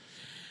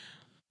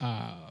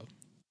 Yeah.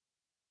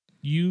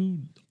 You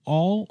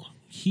all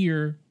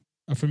hear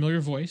a familiar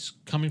voice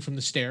coming from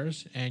the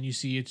stairs, and you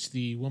see it's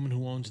the woman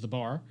who owns the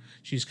bar.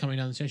 She's coming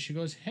down the stairs. She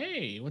goes,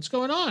 "Hey, what's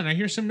going on? I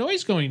hear some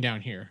noise going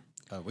down here."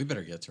 We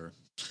better get to her.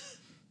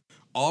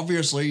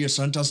 Obviously, you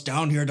sent us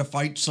down here to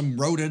fight some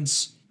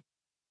rodents.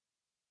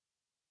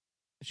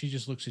 She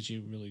just looks at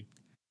you really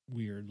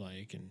weird,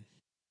 like, and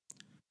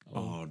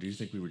Oh, do you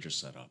think we were just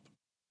set up?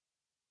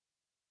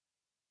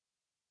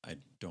 I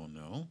don't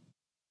know.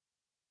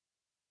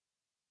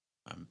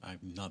 I'm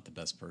not the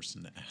best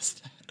person to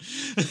ask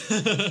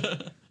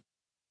that.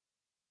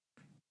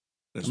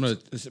 I'm going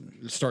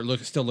to start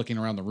still looking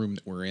around the room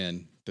that we're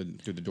in,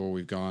 through the door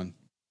we've gone.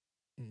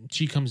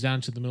 she comes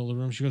down to the middle of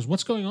the room. She goes,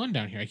 "What's going on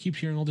down here? I keep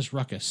hearing all this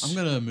ruckus." I'm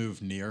gonna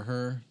move near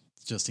her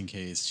just in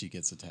case she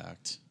gets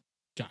attacked.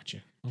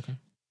 Gotcha. Okay.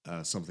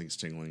 Something's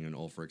tingling, and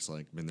Ulfric's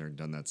like been there and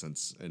done that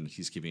since, and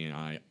he's keeping an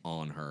eye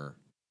on her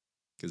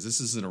because this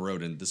isn't a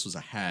rodent. This was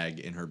a hag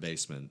in her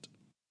basement.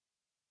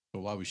 But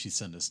why would she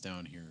send us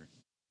down here?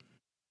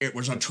 It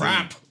was a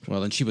trap.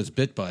 Well, and she was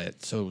bit by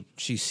it, so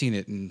she's seen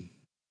it, and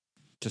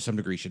to some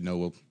degree should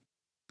know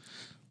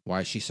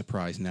why she's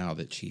surprised now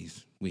that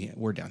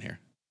we're down here.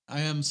 I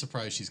am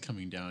surprised she's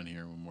coming down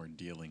here when we're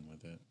dealing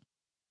with it.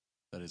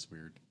 That is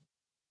weird.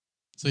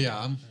 So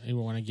yeah, You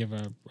want to give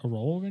a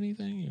roll of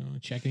anything? You want to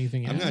check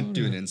anything out? I'm gonna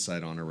do or- an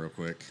insight on her real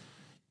quick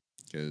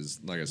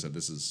because, like I said,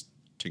 this is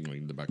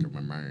tingling in the back of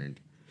my mind.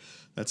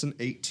 That's an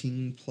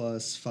 18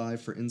 plus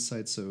 5 for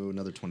insight, so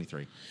another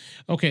 23.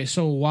 Okay,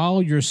 so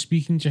while you're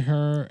speaking to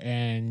her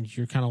and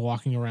you're kind of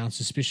walking around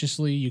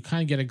suspiciously, you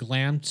kind of get a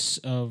glance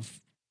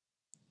of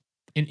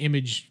an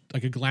image,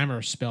 like a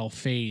glamour spell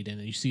fade, and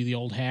then you see the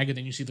old hag, and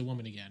then you see the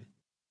woman again.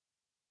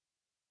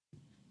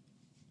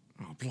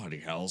 Oh, bloody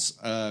hells.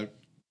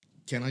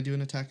 Can I do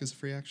an attack as a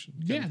free action?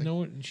 Yeah,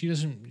 no, she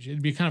doesn't.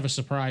 It'd be kind of a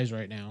surprise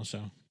right now.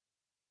 So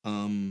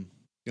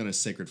Gonna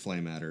Sacred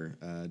Flame at her.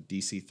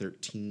 DC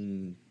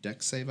 13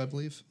 dex save, I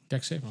believe.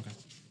 dex save. Okay.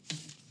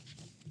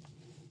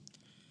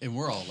 And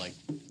we're all like,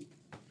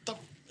 the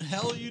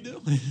hell are you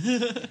doing?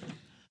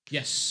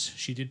 Yes,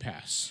 she did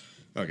pass.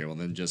 Okay, well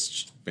then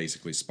just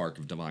basically Spark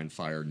of Divine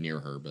Fire near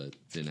her, but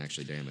didn't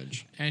actually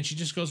damage. And she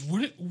just goes,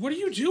 What are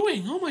you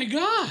doing? Oh my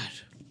god.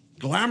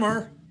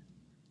 Glamour!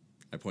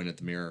 I point at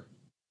the mirror.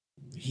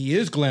 He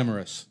is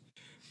glamorous.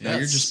 Now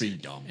you're Yes. just being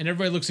dumb. And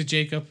everybody looks at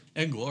Jacob.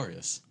 And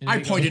glorious. And I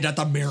Jacob- pointed at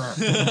the mirror.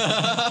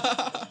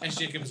 As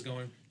Jacob is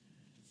going.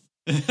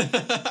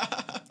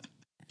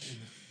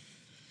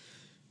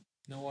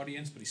 No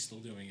audience, but he's still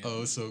doing it.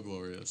 Oh, so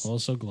glorious.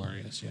 Also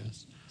glorious,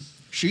 yes.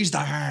 She's the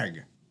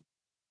hag.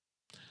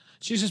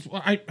 She says,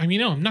 well, I mean,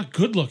 no, I'm not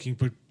good looking,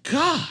 but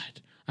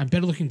God, I'm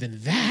better looking than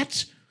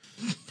that.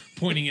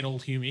 Pointing at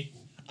old Humie.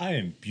 I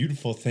am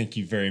beautiful, thank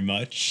you very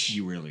much.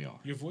 You really are.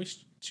 Your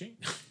voice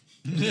changed.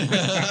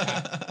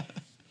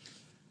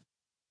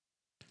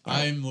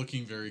 I'm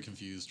looking very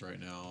confused right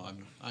now.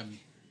 I'm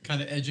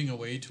kind of edging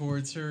away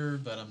towards her,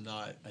 but I'm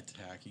not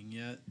attacking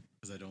yet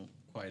because I don't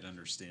quite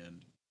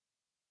understand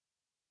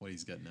what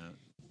he's getting at.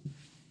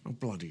 Oh,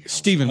 bloody hell.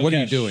 Steven, what are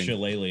you I'll cast doing?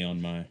 Shillelagh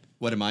on my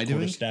What am I doing?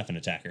 quarterstaff and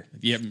attacker.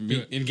 Yeah,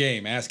 in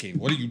game, asking,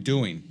 what are you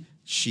doing?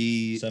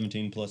 She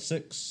 17 plus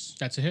 6.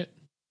 That's a hit.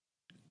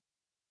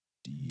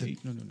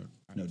 D8. No.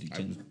 No,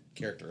 D10.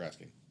 Character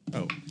asking.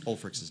 Oh,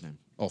 Ulfric's his name.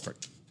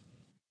 Ulfric.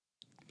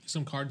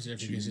 Some cards there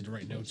if you guys need to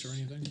write notes or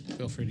anything.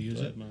 Feel free to use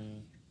it.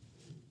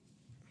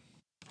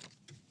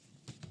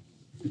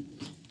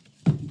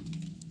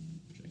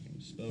 Checking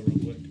the spell real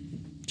quick.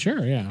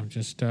 Sure, yeah.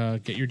 Just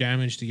get your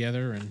damage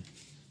together and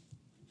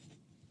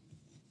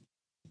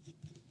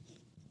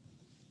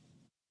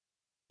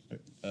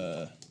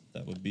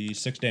That would be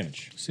 6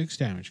 damage. 6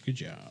 damage. Good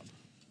job.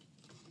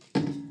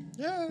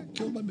 Yeah,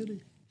 killed my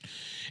Biddy.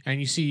 And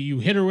you see you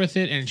hit her with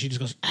it, and she just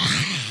goes,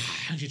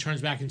 ah, and she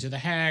turns back into the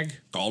hag,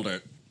 Called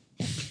it.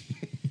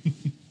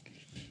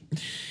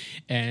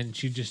 and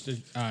she just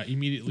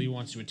immediately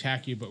wants to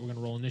attack you, but we're going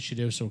to roll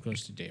initiative, so it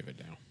goes to David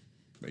now.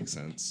 Makes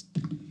sense.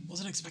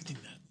 Wasn't expecting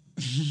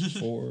that.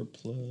 4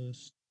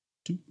 plus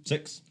 2.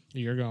 6.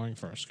 You're going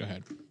first. Go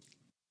ahead.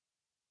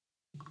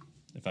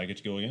 If I get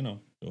to go again, I'll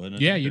go ahead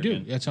and Yeah, attack you her do.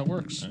 again. That's how it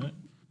works. All right.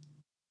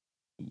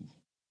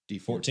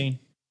 D14.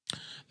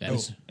 That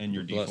is, And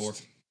your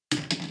Blessed.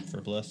 D4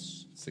 for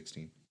plus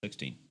 16.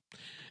 16.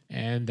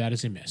 and that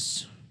is a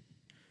miss.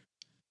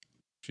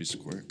 She's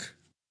quick.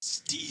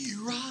 Steer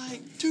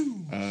right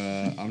to.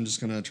 I'm just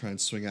gonna try and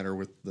swing at her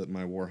with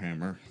my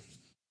warhammer.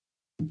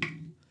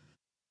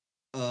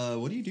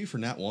 What do you do for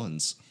nat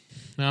ones?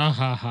 Ah,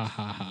 ha, ha,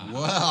 ha, ha.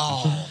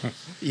 Wow.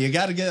 You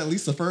got to get at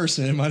least the first,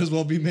 and it might as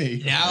well be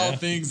me. Now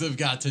things have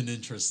gotten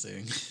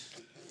interesting.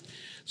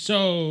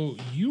 So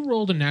you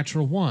rolled a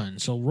natural 1.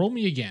 So roll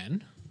me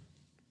again,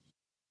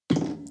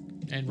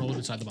 and roll it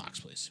inside the box,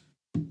 please.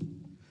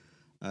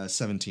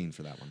 17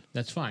 for that one.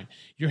 That's fine.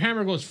 Your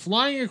hammer goes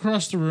flying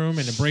across the room,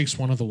 and it breaks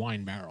one of the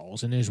wine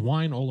barrels. And there's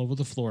wine all over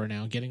the floor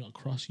now, getting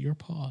across your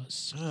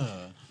paws.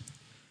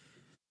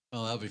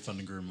 Well, that'll be fun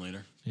to groom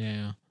later.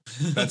 Yeah,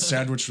 That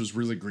sandwich was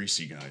really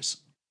greasy, guys.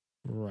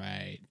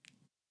 right.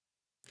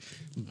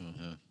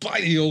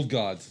 By the old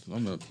gods.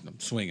 I'm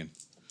swinging.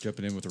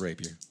 Jumping in with a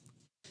rapier.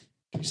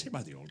 Did you say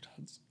by the old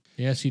gods?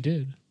 Yes, he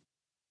did.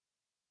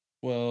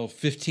 Well,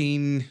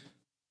 15,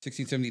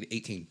 16, 17,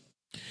 18.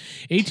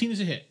 18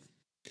 is a hit.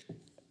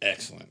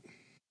 Excellent.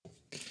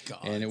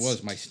 Gods. And it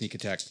was my sneak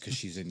attack because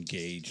she's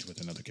engaged with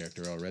another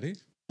character already.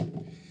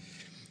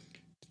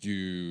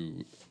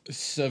 Do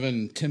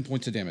 10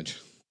 points of damage.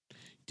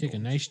 Take a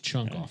nice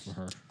chunk off of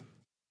her.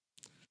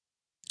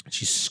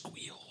 She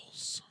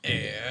squeals.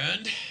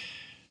 And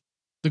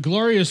The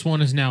glorious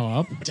one is now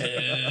up.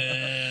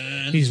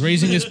 He's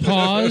raising his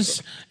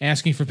paws,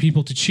 asking for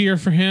people to cheer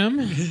for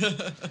him.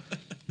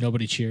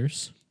 Nobody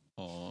cheers.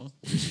 aw.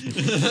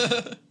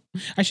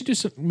 I should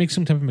make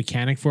some type of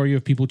mechanic for you.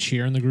 If people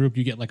cheer in the group,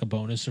 you get like a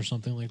bonus or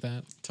something like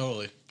that.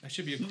 Totally. That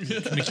should be a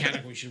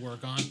mechanic we should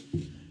work on.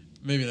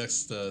 Maybe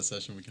next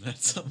session we can add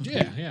something.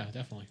 Yeah,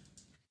 definitely.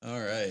 All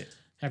right.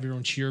 Have your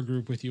own cheer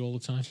group with you all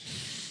the time.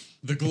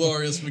 The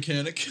glorious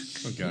mechanic.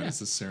 Oh, God. Is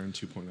this Saren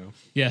 2.0?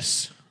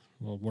 Yes.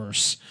 Well,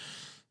 worse.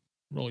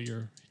 Roll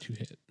your 2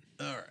 hit.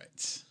 All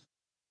right.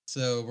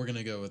 So we're going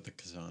to go with the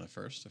katana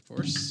first, of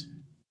course.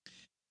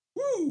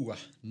 Woo!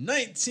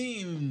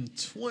 19,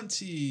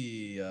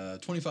 20,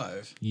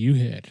 25. You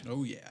hit.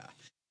 Oh, yeah.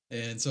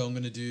 And so I'm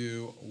going to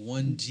do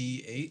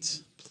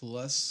 1d8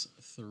 plus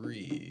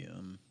 3.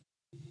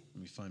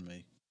 Let me find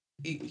my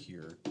 8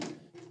 here.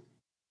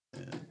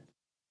 And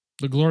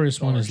The glorious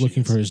one is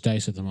looking jeez. for his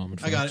dice at the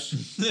moment. I got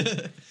folks.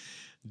 it.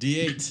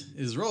 D8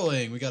 is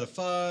rolling. We got a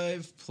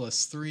 5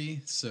 plus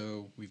 3,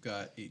 so we've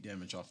got 8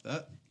 damage off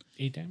that.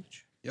 8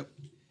 damage. Yep.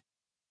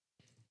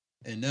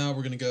 And now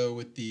we're going to go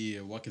with the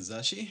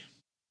Wakizashi.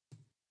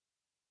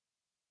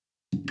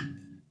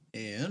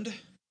 And,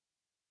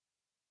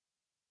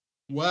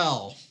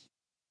 well,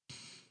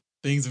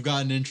 Things have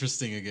gotten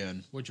interesting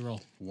again. What'd you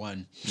roll?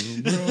 1.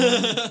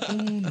 Oh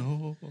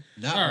no.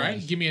 Not All one.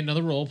 right, give me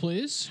another roll,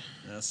 please.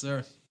 Yes,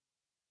 sir.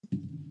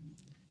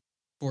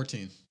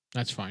 14.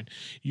 That's fine.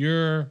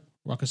 Your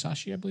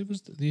Wakasashi, I believe,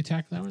 was the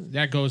attack of that one.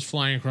 That goes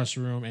flying across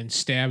the room and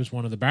stabs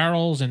one of the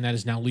barrels, and that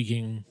is now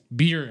leaking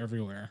beer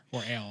everywhere,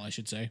 or ale, I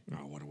should say.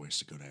 Oh, what a waste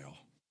to go to ale.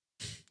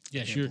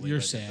 Yes, can't you're believe I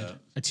did sad. that.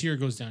 A tear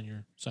goes down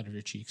your side of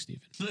your cheek,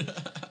 Stephen.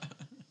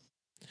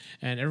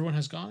 And everyone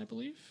has gone, I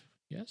believe.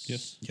 Yes.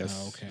 Yes.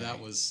 Yes. Oh, okay. That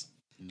was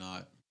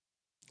not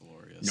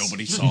glorious.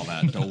 Nobody saw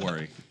that. Don't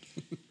worry.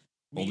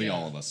 We, Only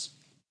all of us.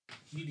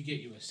 Need to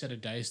get you a set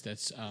of dice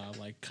that's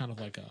like kind of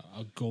like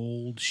a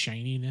gold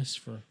shininess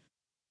for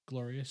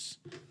glorious.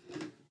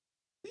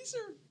 These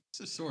are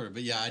sort of,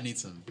 but yeah, I need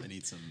some.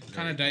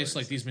 Kind of very dice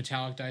like glorious. these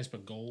metallic dice,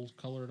 but gold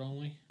colored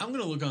only. I'm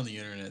gonna look on the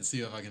internet,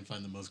 see if I can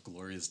find the most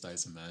glorious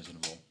dice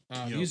imaginable.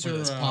 These for are,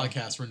 this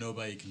podcast where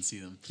nobody can see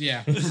them.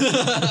 Yeah.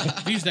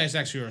 These dice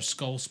actually are a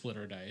skull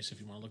splitter dice.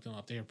 If you want to look them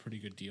up, they are pretty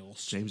good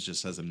deals. James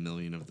just has a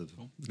million of the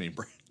name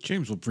brand.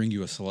 James will bring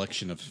you a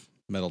selection of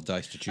metal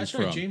dice to choose That's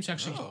right. from. James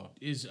actually Oh.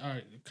 is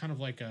kind of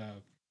like a,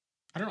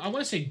 I don't know, I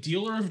want to say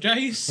dealer of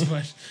dice,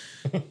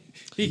 but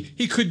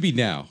He could be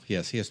now.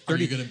 Yes, he has Are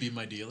you 30. gonna be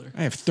my dealer?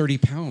 I have 30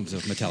 pounds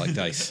of metallic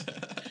dice.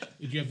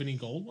 do you have any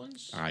gold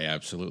ones? I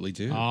absolutely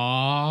do.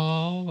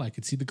 Oh, I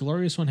could see the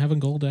glorious one having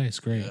gold dice.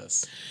 Great.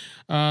 Yes.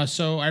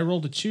 So I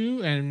rolled a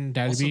 2, and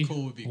that'd Also be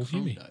cool would be old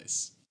chrome Huey.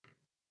 dice.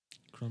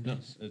 Chrome No,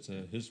 dice. it's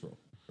his roll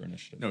for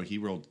initiative. No, he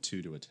rolled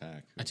 2 to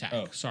attack. Attack.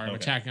 Oh, Sorry, I'm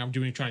okay. attacking. I'm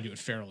trying to do it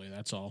fairly.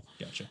 That's all.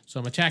 Gotcha. So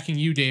I'm attacking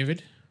you,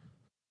 David.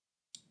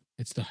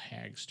 It's the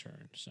hag's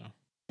turn. So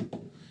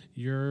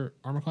your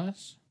armor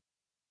class,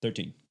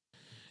 13.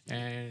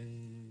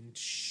 and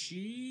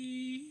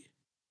she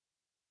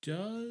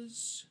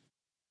does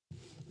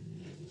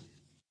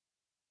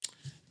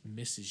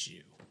misses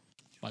you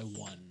by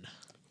 1.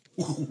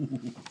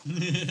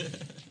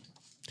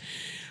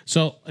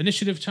 So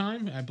initiative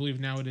time. I believe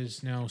now it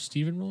is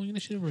Steven rolling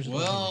initiative, or is it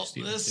Well,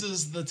 Steven? this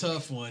is the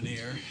tough one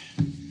here.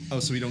 Oh,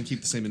 so we don't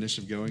keep the same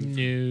initiative going?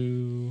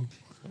 No.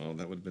 Oh,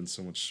 that would have been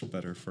so much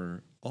better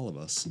for all of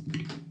us.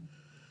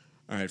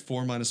 All right,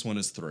 4 minus 1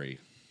 is 3.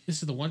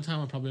 This is the one time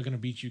I'm probably going to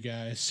beat you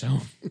guys. So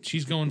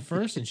she's going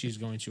first, and she's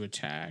going to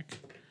attack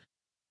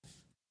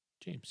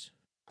James.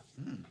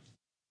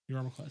 Your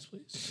armor class,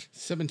 please.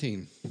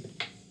 17.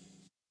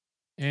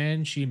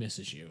 And she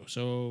misses you.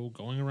 So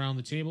going around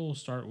the table, we'll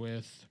start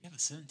with You have a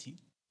 17.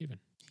 Steven.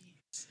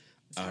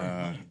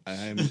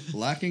 I'm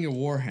lacking a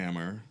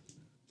Warhammer,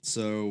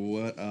 so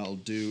what I'll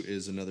do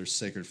is another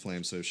Sacred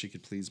Flame, so if she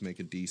could please make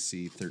a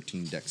DC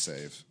 13 deck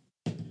save.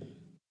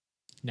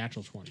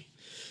 Natural 20.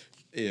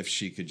 If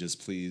she could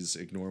just please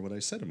ignore what I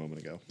said a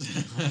moment ago.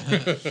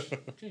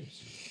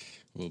 James.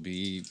 We'll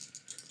be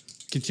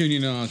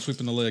continuing on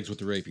sweeping the legs with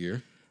the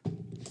rapier.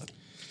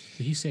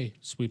 Did he say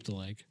sweep the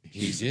leg?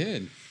 He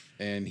did.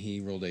 And he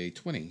rolled a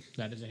 20.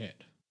 That is a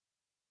hit.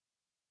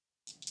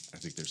 I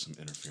think there's some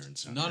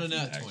interference. out Not there a from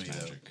nat Hag's 20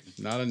 magic.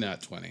 Not a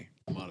nat 20.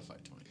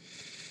 Modified 20.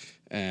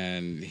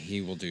 And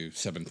he will do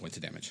 7 points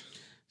of damage.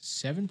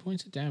 7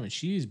 points of damage.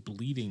 She is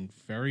bleeding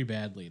very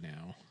badly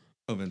now.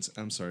 Oh, Vince,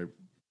 I'm sorry.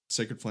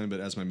 Sacred Flame,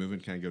 but as my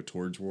movement kind of go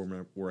towards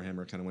Warhammer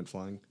kind of went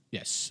flying.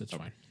 Yes, that's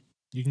fine.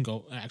 You can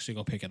go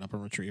pick it up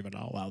and retrieve it.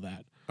 I'll allow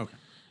that. Okay.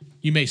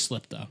 You may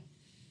slip though.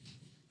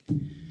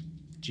 In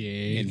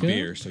Jacob?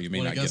 beer, so you may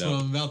Want not to guess get what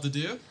up. I'm about to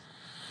do?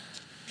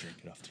 Drink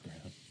it off the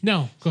ground.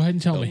 No, go ahead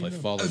and tell Don't me. let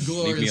fall. A Leave me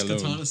glorious alone.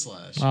 katana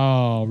slash.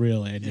 Oh,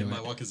 really? I Yeah, knew my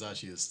it.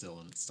 Wakazashi is still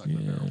and it's stuck in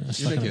my barrel. Yeah, You're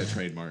stuck in making a- a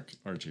trademark,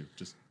 aren't you?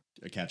 Just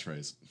a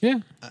catchphrase. yeah.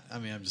 I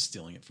mean, I'm just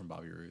stealing it from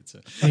Bobby Roode.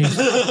 So.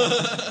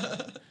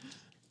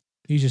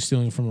 He's just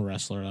stealing from a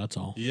wrestler. That's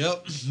all.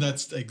 Yep,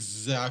 that's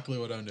exactly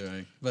what I'm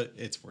doing. But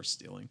it's worth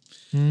stealing.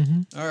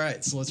 Mm-hmm. All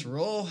right, so let's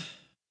roll.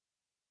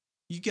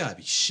 You gotta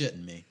be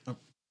shitting me. Oh,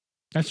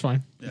 That's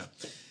fine. yeah.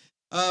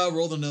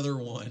 Rolled another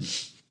 1.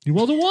 You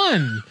rolled a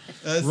 1.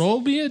 That's- Roll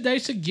me a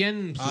dice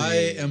again, please. I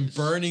am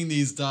burning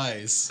these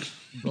dice.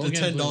 Roll The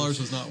again, $10 please.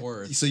 was not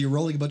worth. So you're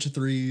rolling a bunch of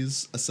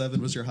 3s. A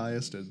 7 was your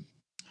highest, and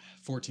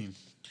 14.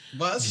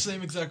 But that's the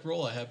same exact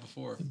roll I had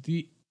before.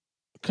 The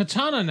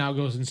katana now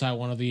goes inside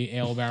one of the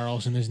ale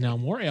barrels, and there's now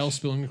more ale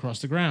spilling across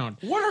the ground.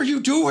 what are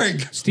you doing?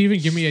 Steven,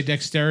 give me a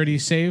dexterity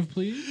save,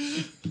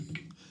 please.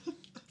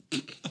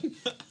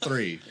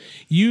 3.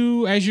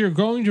 You, as you're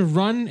going to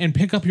run and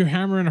pick up your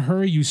hammer in a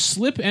hurry, you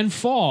slip and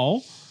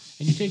fall,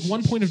 and you take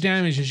 1 point of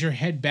damage as your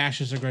head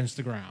bashes against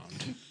the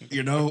ground.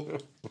 You know,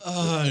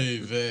 Ay,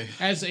 vey.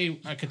 As a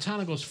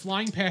katana goes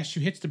flying past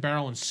you, hits the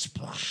barrel, and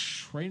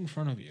splash right in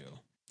front of you.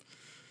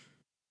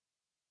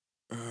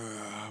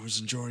 I was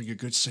enjoying a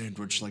good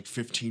sandwich like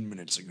 15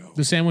 minutes ago.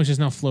 The sandwich is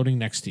now floating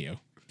next to you,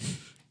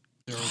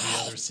 There will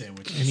be other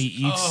sandwiches. and he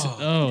eats.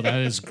 Oh, that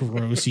is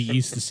gross. He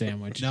eats the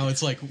sandwich. Now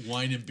it's like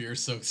wine and beer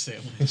soaked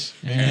sandwich.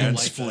 And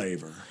like that.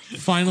 flavor.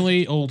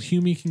 finally, old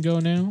Hume can go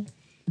now.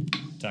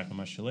 Attack on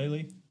my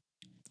shillelagh.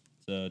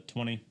 It's a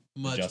 20.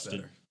 Much adjusted.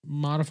 better.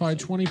 Modified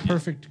 20,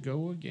 perfect.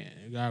 Go again.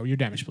 Your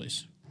damage,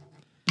 please.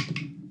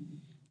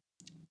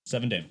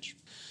 7 damage.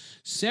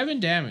 7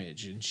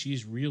 damage, and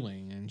she's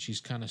reeling, and she's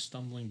kind of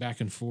stumbling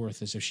back and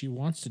forth as if she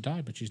wants to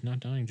die, but she's not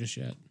dying just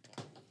yet.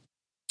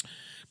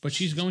 But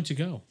she's going to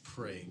go.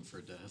 Praying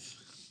for death.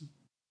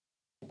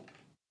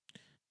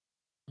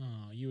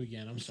 Oh, you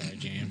again. I'm sorry,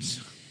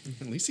 James.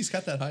 At least he's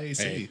got that high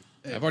AC. Hey,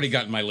 I've already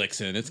gotten my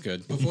licks in. It's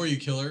good. Before you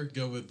kill her,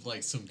 go with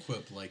like some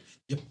quip like,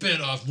 you bit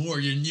off more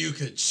than you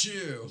could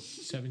chew.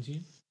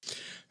 17.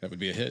 That would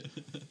be a hit.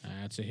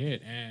 That's a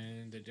hit.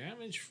 And the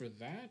damage for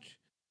that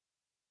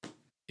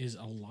is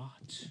a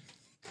lot.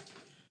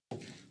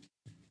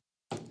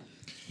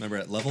 Remember,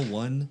 at level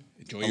 1,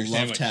 Enjoy a your love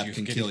sandwich. tap You're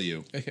can getting- kill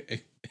you.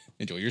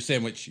 Enjoy your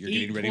sandwich. You're 8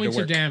 getting ready to points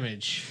work. of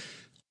damage.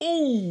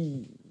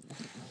 Oh,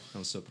 I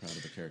was so proud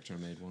of the character I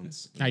made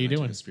once. How you I took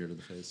doing? a spear to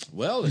the face.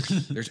 well,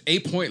 there's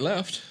 8 point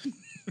left.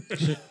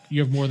 So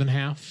you have more than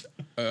half.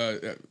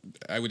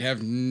 I would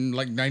have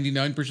like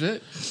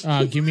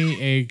 99%. Give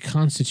me a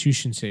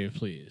Constitution save,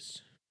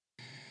 please.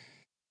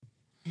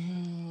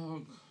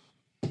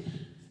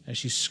 As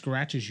she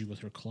scratches you with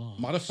her claws.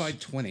 Modified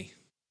 20.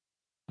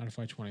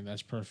 Modify 20.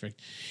 That's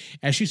perfect.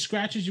 As she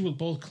scratches you with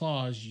both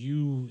claws,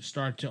 you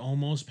start to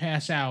almost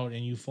pass out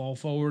and you fall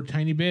forward a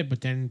tiny bit,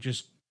 but then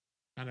just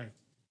kind of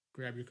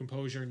grab your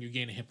composure and you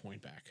gain a hit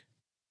point back.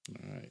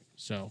 All right.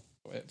 So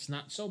it's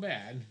not so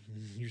bad.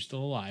 You're still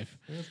alive.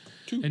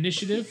 2.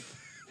 Initiative.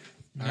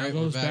 All Now right,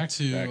 goes we're back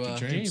to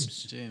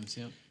James. James,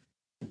 yep.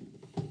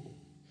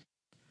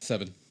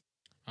 7.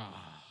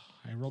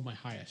 I rolled my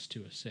highest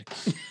to a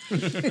 6.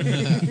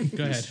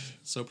 Go ahead.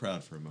 So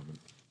proud for a moment.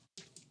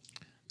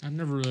 I'm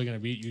never really going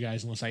to beat you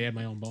guys unless I add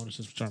my own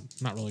bonuses, which I'm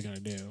not really going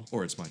to do.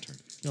 Or it's my turn.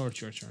 No,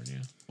 it's your turn,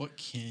 yeah. What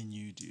can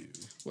you do?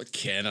 What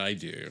can I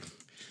do?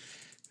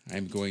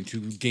 I'm going to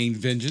gain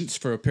vengeance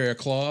for a pair of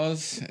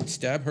claws and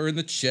stab her in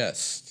the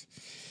chest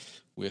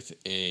with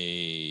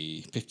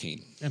a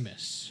 15. A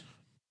miss.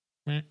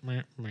 Meh,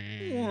 meh,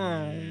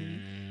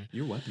 meh.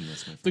 You're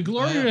weaponless, my friend. The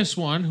glorious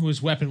one, who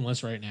is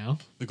weaponless right now.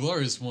 The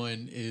glorious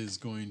one is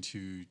going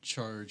to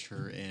charge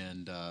her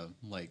and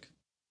like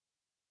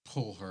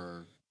pull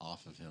her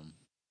off of him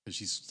because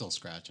she's still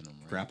scratching him.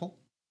 Right? Grapple?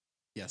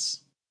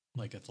 Yes,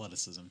 like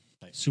athleticism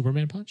type.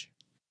 Superman punch?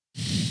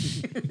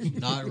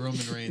 Not Roman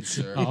Reigns,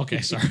 sir. Oh,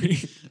 okay, sorry.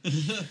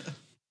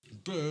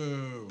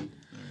 Boo!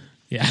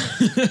 Yeah.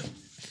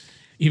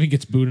 Even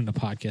gets booed in a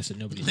podcast that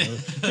nobody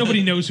knows.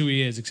 Nobody knows who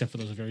he is except for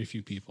those very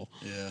few people.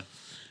 Yeah.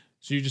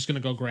 So you're just going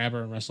to go grab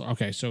her and wrestle.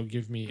 Okay, so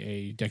give me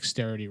a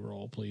dexterity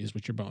roll, please,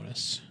 with your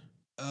bonus.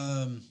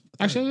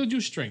 Actually, I'll do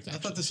strength. I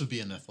thought this would be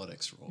an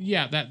athletics roll.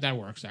 Yeah, that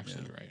works,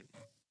 actually, Yeah. right.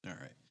 All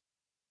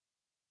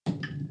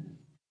right.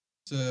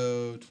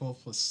 So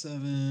 12 plus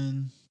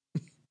 7.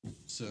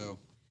 So,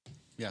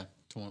 yeah,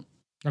 20.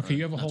 Okay,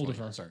 you have a not hold 20,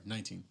 of her. Sorry,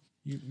 19.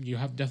 You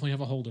definitely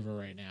have a hold of her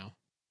right now.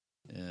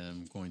 And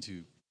I'm going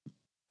to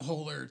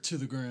hold her to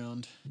the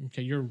ground.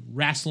 Okay, you're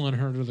wrestling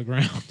her to the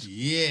ground.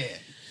 Yeah.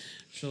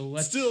 So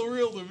let's. Still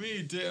real to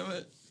me, damn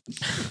it.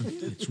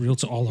 It's real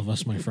to all of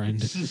us, my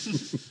friend.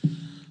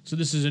 So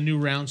this is a new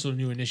round, so a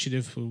new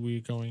initiative. Who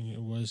we going?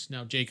 It was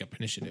now Jacob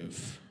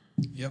initiative.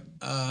 Yep.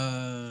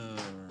 1.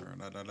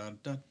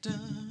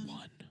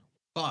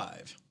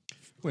 5.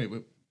 Wait.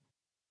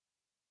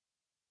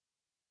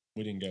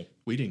 We didn't go.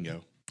 We didn't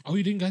go. Oh,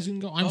 you guys didn't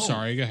go? I'm Oh.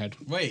 sorry. Go ahead.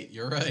 Wait,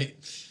 you're right.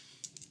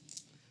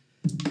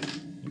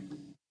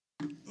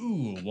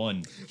 Ooh,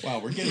 1. Wow,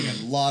 we're getting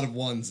a lot of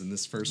ones in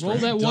this first Roll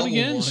round. that one Double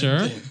again, one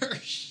sir. there.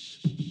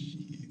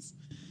 Jeez.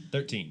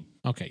 13.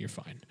 Okay, you're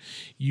fine.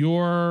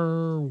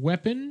 Your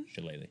weapon,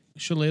 Shillelagh.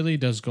 Shillelagh,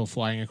 does go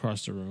flying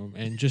across the room,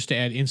 and just to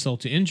add insult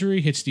to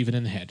injury, hits Steven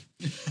in the head.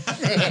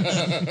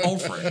 Oh,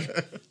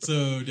 frick.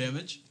 So,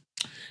 damage?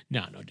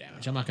 No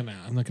damage. I'm not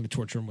gonna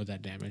torture him with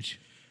that damage.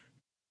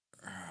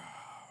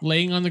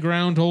 Laying on the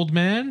ground, old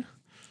man.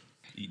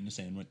 Eating a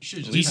sandwich.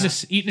 Should've Eating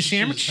just a should've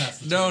sandwich.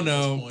 passed the No, turn at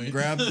this no. point.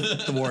 Grab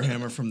the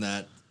Warhammer from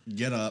that.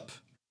 Get up.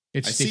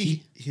 It's I sticky.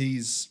 see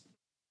he's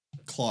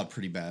clawed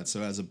pretty bad,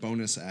 so as a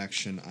bonus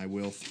action, I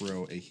will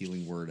throw a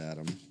healing word at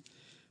him,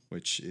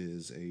 which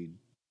is a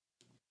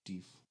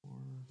D4.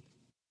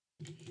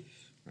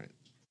 Right.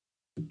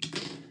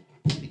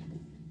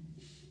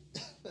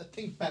 That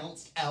thing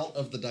bounced out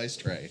of the dice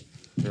tray.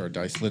 There are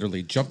dice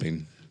literally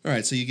jumping. All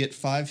right, so you get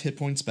 5 hit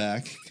points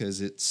back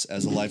because it's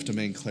as a life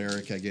domain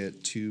cleric. I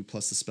get 2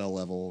 plus the spell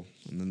level,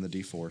 and then the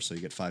D4, so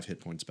you get 5 hit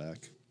points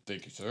back.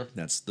 Thank you, sir.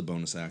 That's the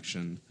bonus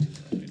action.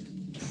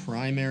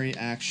 Primary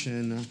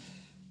action.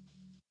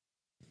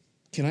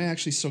 Can I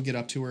actually still get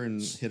up to her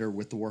and hit her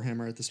with the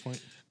Warhammer at this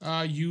point?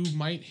 You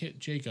might hit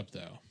Jacob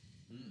though,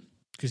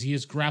 because he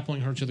is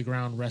grappling her to the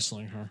ground,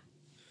 wrestling her.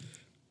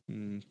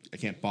 I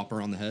can't bop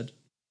her on the head.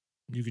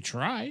 You could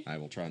try. I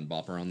will try and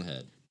bop her on the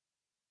head.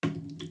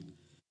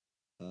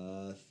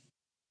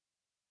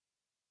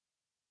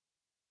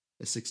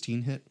 A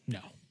 16 hit?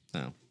 No,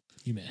 No.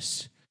 you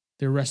miss.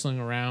 They're wrestling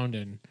around,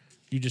 and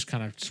you just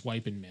kind of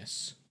swipe and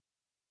miss.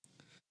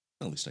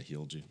 At least I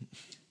healed you.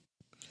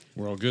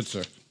 We're all good,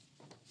 sir.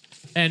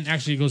 And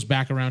actually, it goes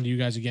back around to you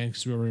guys again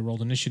because we already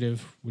rolled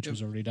initiative, which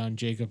was already done.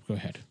 Jacob, go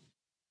ahead.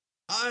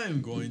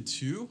 I'm going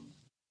to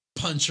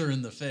punch her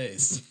in the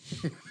face.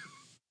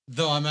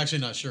 Though I'm actually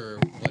not sure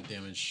what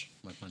damage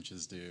my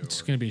punches do.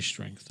 It's or- going to be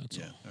strength. That's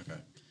yeah. all. Okay.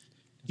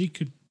 He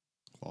could.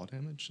 Claw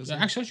damage? Is it?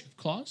 Actually, you have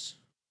claws.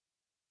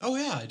 Oh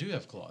yeah, I do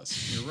have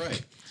claws. You're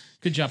right.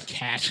 Good job,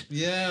 cat.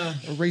 Yeah.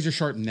 A razor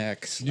sharp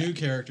neck. New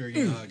character,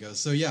 you know how it goes.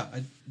 So yeah,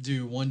 I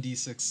do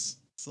 1d6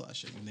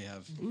 slashing, and they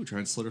have. Ooh, try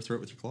and slit her throat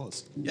with your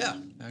claws. Yeah,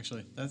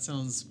 actually, that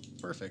sounds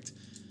perfect.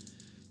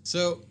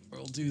 So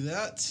we'll do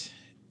that,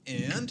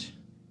 and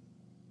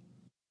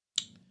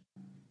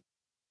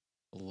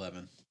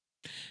 11.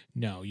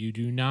 No, you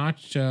do not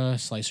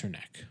slice her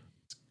neck.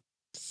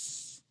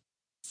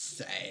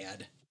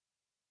 Sad.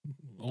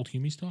 Old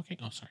Hume's talking?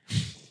 Oh, sorry.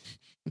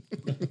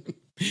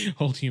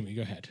 Old Hume,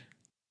 go ahead.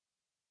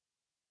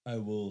 I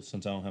will,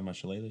 since I don't have my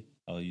shillelagh,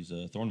 I'll use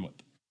a thorn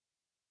whip.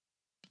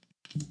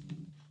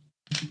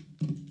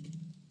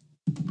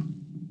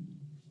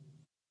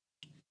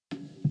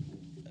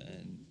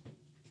 And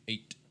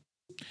 8.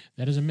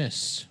 That is a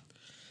miss.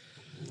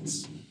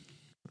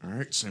 All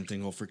right, same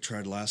thing Ulfric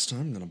tried last time.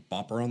 I'm going to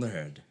bop her on the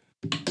head.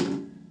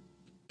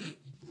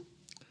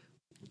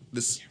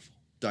 This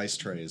dice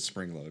tray is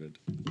spring-loaded.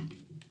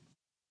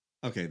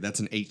 Okay, that's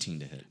an 18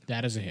 to hit.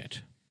 That is a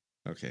hit.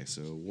 Okay,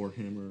 so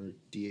Warhammer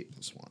D8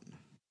 plus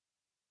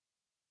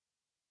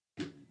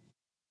 1.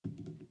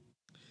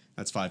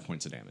 That's 5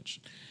 points of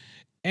damage.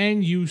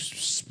 And you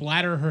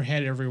splatter her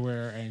head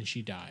everywhere, and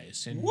she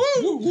dies. And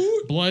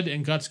blood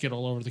and guts get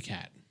all over the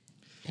cat.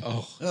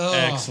 Oh, Oh.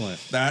 excellent.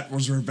 That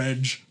was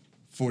revenge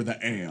for the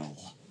ale.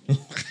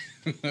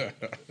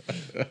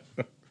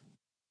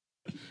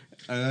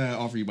 I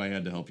offer you my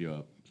head to help you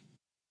up.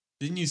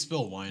 Didn't you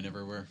spill wine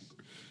everywhere?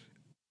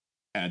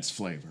 Adds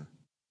flavor.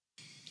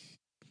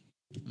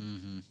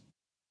 Mm-hmm.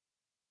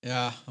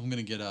 Yeah, I'm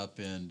gonna get up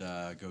and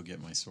go get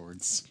my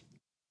swords.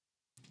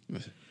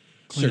 Clean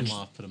Search, them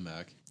off, put them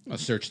back. I'll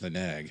search the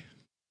nag.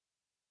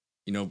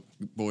 You know,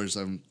 boys,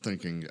 I'm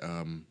thinking,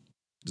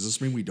 does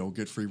this mean we don't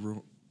get free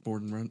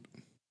board and rent?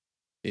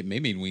 It may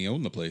mean we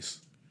own the place.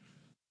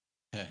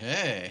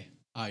 Hey,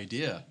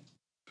 idea.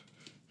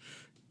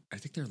 I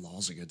think there are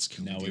laws against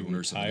killing Now the we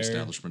owners of an retire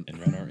establishment. and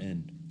run our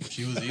inn.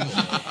 She was evil,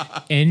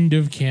 though. End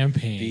of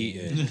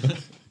campaign.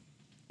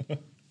 The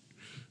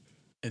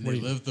And they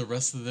lived the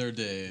rest of their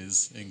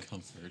days in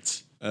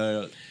comfort.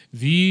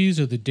 These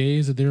are the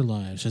days of their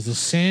lives. As the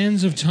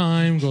sands of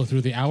time go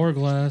through the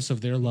hourglass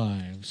of their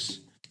lives,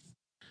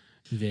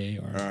 they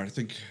All are. right, I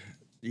think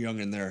Young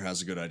in there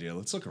has a good idea.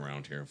 Let's look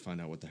around here and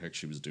find out what the heck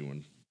she was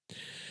doing.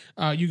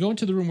 You go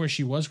into the room where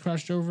she was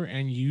crouched over,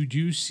 and you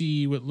do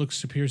see what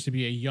appears to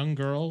be a young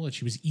girl that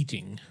she was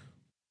eating.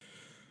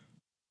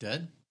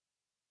 Dead?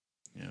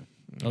 Yeah,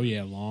 Oh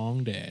yeah,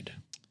 long dead.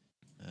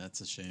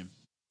 that's a shame.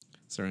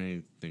 Is there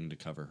anything to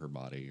cover her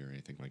body or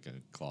anything like a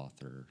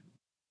cloth or...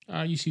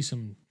 You see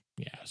some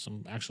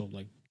actual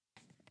like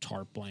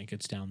tarp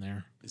blankets down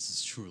there. This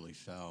is truly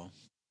foul.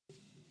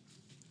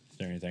 Is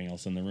there anything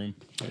else in the room?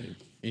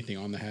 anything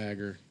on the hag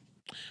or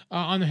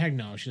On the hag,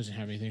 no, she doesn't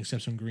have anything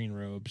except some green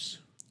robes.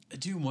 I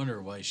do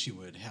wonder why she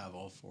would have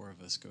all four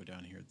of us go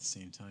down here at the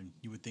same time.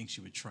 You would think she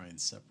would try and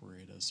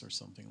separate us or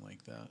something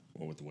like that.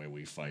 Well, with the way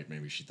we fight,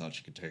 maybe she thought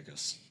she could take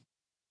us.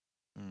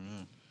 I don't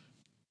know.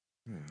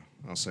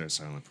 Yeah, I'll say a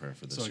silent prayer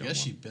for this So I young guess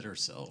she one. bit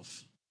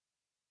herself.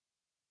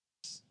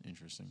 It's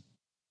interesting.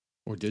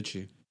 or did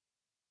she?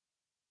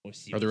 Or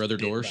she Are there was other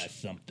bit doors? by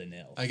something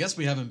else. I guess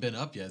we haven't been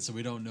up yet, so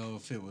we don't know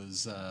if it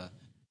was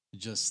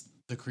just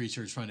the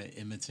creature trying to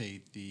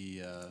imitate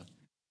the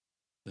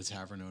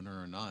tavern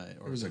owner or not,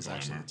 or It was if a it's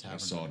actually glamour. the I tavern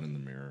saw it owner. in the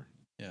mirror.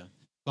 Yeah,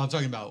 but I'm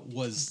talking about,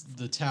 was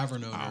the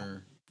tavern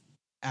owner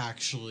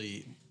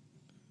actually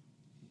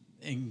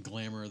in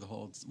glamour the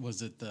whole?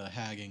 Was it the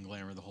hag in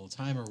glamour the whole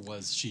time, or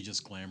was she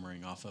just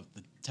glamoring off of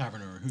the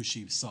tavern owner who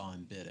she saw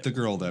and bit? At The one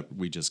girl point? that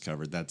we just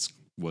covered,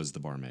 was the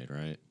barmaid,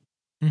 right?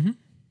 Mhm.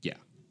 Yeah.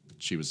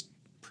 She was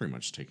pretty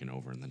much taking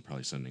over and then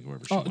probably sending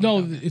whoever she Oh wanted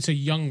no, down there. it's a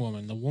young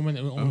woman. The woman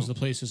that owns Oh. the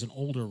place is an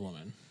older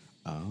woman.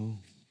 Oh.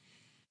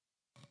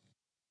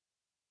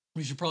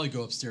 We should probably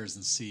go upstairs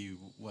and see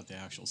what the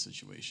actual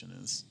situation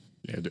is.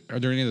 Yeah. Are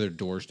there any other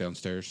doors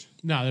downstairs?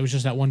 No, there was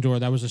just that one door.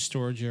 That was a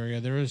storage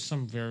area. There is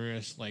some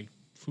various like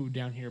food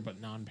down here, but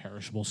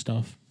non-perishable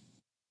stuff.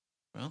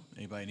 Well,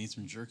 anybody need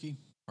some jerky?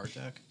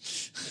 Hardtack?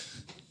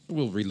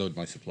 We'll reload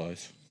my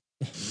supplies.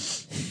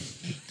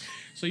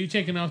 So you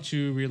take enough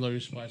to reload your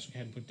supplies. Go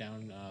ahead and put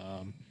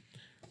down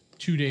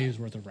 2 days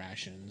worth of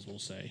rations. We'll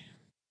say.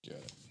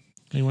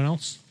 Anyone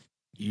else?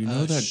 You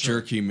know that sure.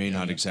 jerky may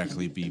not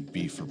exactly be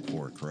beef or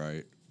pork,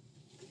 right?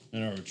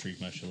 And I'll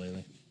retrieve my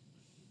shillelagh.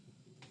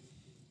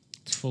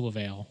 It's full of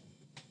ale.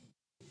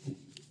 You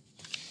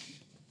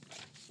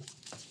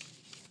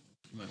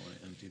might want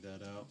to empty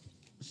that out.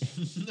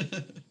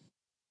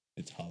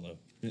 It's hollow.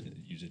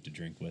 Use it to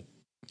drink with.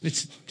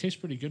 It tastes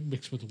pretty good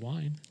mixed with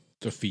wine.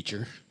 It's a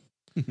feature.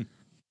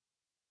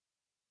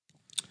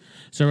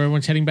 So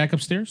everyone's heading back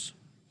upstairs.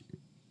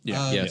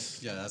 Yeah.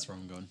 Yes. Yeah, that's where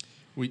I'm going.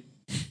 We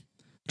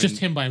Just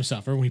him by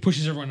himself. Or when he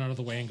pushes everyone out of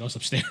the way and goes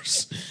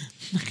upstairs.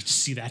 I could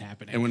just see that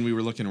happening. and when we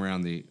were looking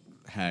around the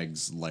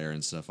hag's lair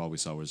and stuff, all we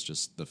saw was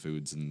just the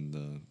foods and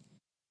the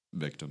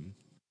victim.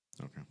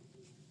 Okay.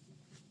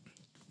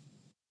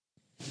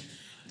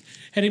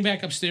 Heading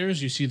back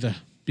upstairs, you see the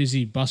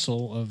busy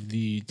bustle of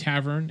the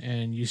tavern,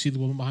 and you see the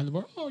woman behind the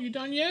bar. Oh, you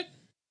done yet?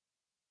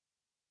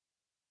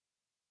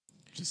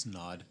 Just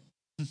nod.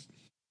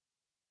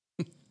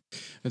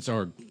 That's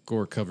our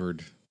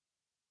gore-covered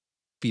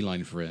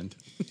feline friend.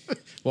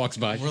 Walks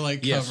by. We're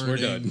like yes, covered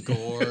we're in done.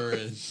 gore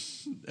and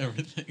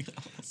everything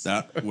else.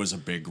 That was a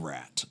big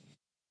rat.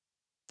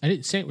 I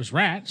didn't say it was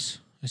rats.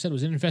 I said it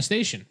was an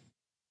infestation.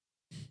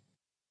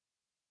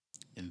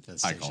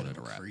 Infestation I called it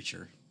of a rat.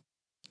 creature.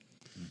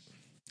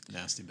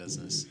 Nasty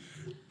business.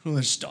 Well,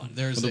 it's done.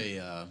 There's There's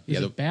Yeah,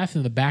 a the- bath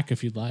in the back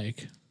if you'd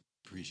like.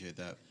 appreciate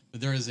that. But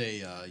there is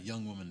a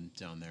young woman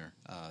down there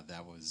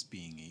that was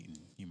being eaten.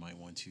 You might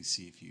want to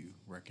see if you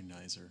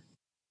recognize her.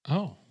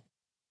 Oh.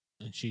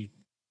 And she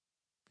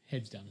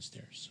heads down the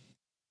stairs.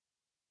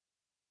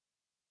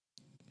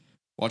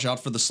 Watch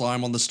out for the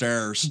slime on the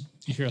stairs.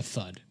 You hear a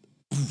thud.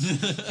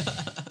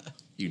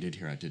 You did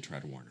hear I did try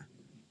to warn her.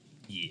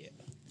 Yeah.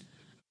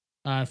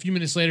 A few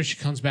minutes later, she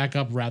comes back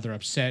up rather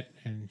upset,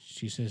 and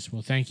she says,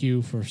 well, thank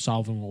you for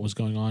solving what was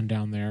going on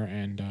down there,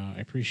 and I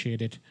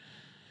appreciate it.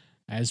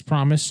 As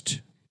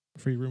promised,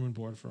 free room and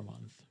board for a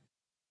month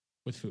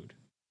with food.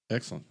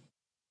 Excellent.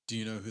 Do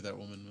you know who that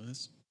woman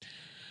was?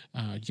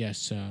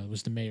 Yes, it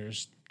was the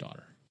mayor's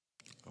daughter.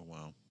 Oh,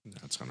 wow.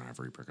 That's going to have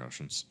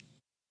repercussions.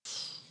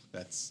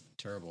 That's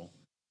terrible.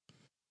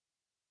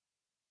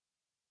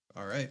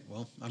 All right.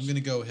 Well, I'm going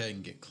to go ahead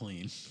and get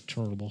clean.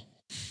 Terrible.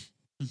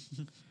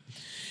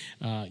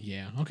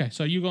 Yeah. Okay.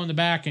 So you go in the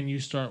back and you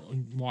start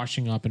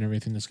washing up and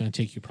everything. That's going to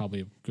take you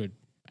probably a good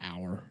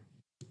hour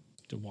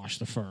to wash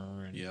the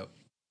fur and Yep.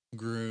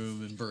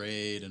 Groom and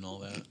braid and all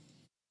that.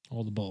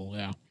 all the bowl.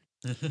 Yeah.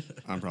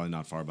 I'm probably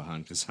not far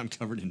behind because I'm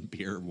covered in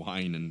beer,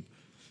 wine, and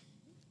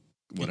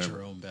Get whatever.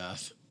 your own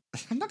bath.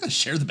 I'm not going to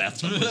share the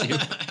bathtub with you.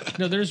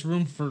 No, there's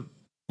room for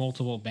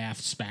multiple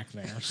baths back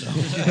there. So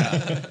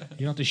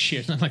you don't have to share.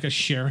 It's not like a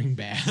sharing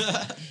bath.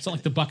 It's not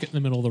like the bucket in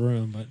the middle of the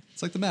room. But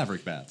It's like the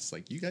Maverick bats.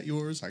 Like, you got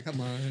yours, I got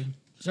mine.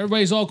 so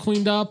everybody's all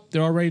cleaned up.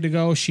 They're all ready to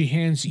go. She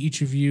hands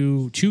each of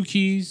you 2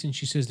 keys and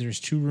she says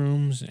there's 2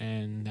 rooms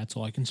and that's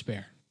all I can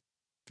spare.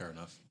 Fair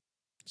enough.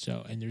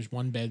 So, and there's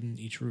 1 bed in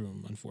each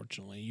room,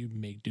 unfortunately. You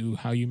make do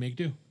how you make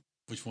do.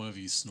 Which one of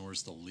you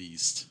snores the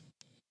least?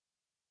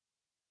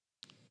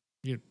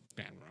 You,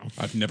 I don't know.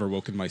 I've never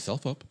woken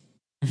myself up.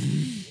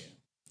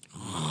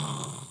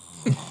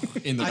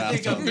 In the I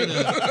think bathtub. I'm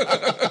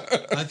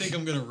gonna. I think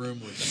I'm gonna room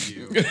with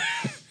you,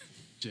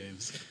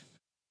 James.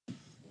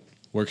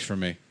 Works for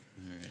me.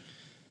 All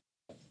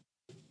right.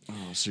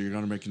 Oh, so you're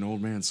going to make an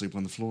old man sleep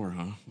on the floor,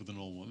 huh? With an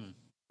old woman.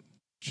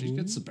 She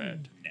gets the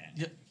bed.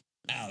 Yeah.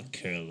 I'll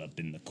curl up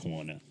in the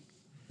corner.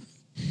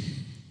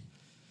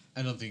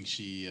 I don't think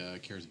she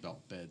cares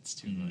about beds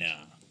too much.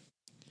 Nah.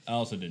 I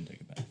also didn't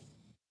take a bath.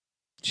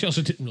 She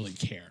also didn't really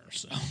care,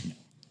 so.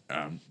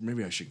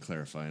 Maybe I should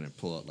clarify and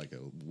pull out like a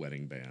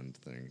wedding band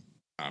thing.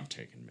 I'm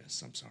taking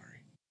Miss. I'm sorry.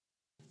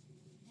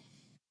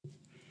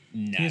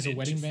 Not He has a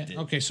wedding band?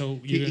 interested. Okay, so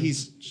you.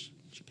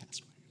 She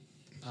passed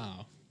away.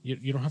 Oh.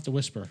 You don't have to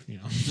whisper, you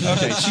know.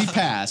 Okay, she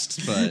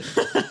passed, but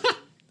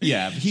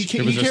yeah, he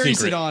It was a carries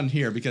secret. it on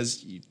here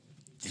because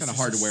it's kind of is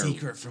hard a to wear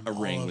secret from a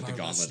all ring of with the our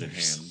gauntlet in hand,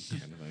 listeners.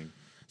 kind of thing.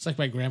 It's like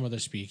my grandmother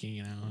speaking,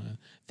 you know.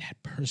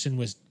 That person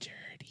was dirty.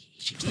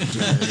 She was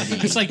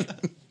dirty. It's like.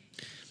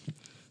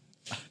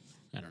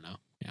 I don't know.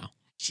 Yeah.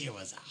 She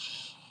was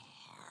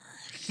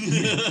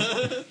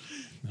a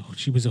No,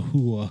 she was a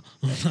hooah.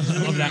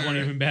 I love that one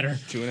even better.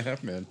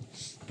 2.5 men.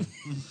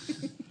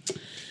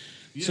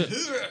 So-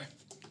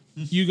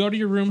 You go to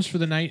your rooms for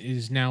the night. It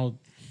is now,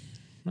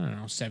 I don't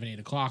know, 7, 8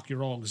 o'clock.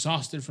 You're all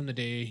exhausted from the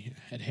day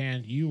at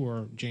hand. You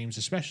or James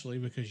especially,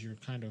 because you're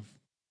kind of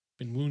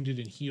been wounded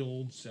and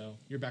healed. So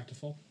you're back to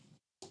full.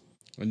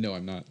 No,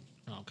 I'm not.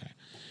 Okay.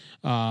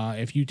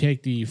 If you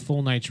take the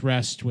full night's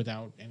rest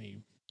without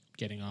any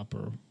getting up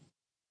or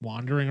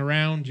wandering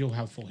around, you'll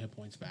have full hit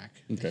points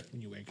back Okay.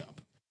 when you wake up.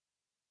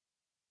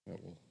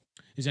 That will-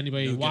 Is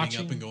anybody no watching?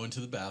 getting up and going to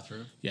the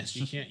bathroom. Yes,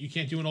 you can't. You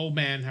can't do an old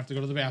man have to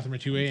go to the bathroom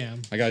at 2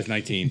 a.m. My guy's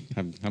 19.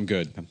 I'm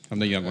good. I'm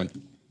the young one.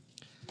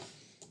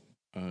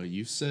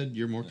 You said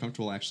you're more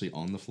comfortable actually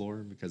on the floor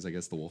because I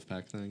guess the wolf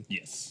pack thing.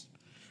 Yes.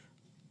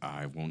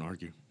 I won't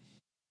argue.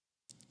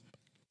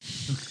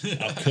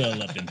 I'll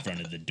curl up in front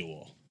of the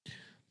door.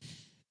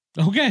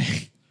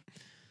 Okay.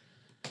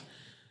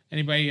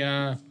 Anybody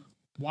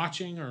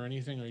watching or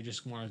anything, or you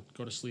just want to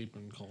go to sleep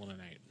and call it a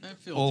night? I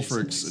feel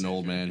Ulfric's decently an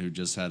old safe here. man who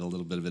just had a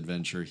little bit of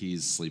adventure.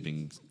 He's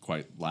sleeping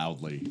quite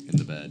loudly in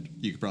the bed.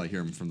 You could probably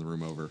hear him from the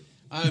room over.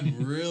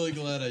 I'm really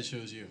glad I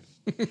chose you.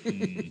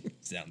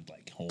 Sounds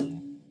like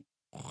home.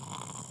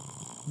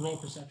 Roll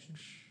perception.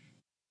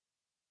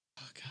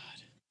 Oh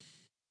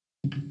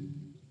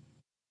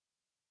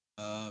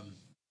God.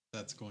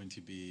 That's going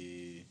to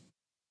be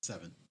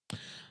 7.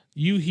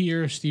 You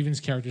hear Steven's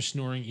character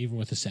snoring even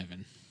with a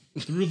 7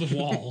 through the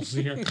walls.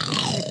 You hear,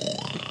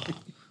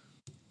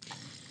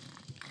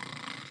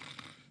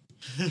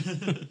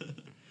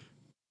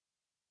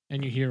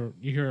 and you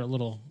hear a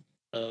little.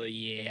 Oh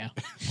yeah.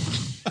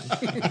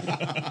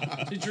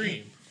 It's a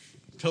dream.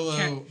 Pillow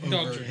Cat-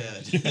 dog over dream.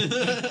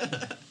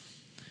 head.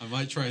 I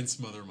might try and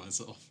smother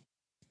myself.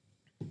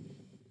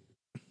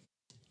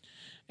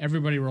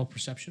 Everybody roll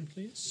perception,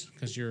 please,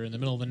 because you're in the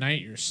middle of the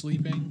night. You're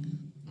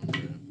sleeping.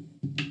 Okay.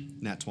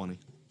 Nat 20.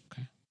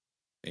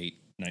 8.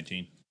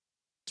 19.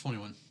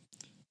 21.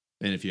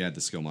 And if you add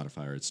the skill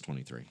modifier, it's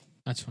 23.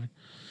 That's fine.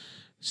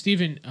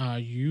 Stephen,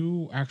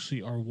 you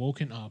actually are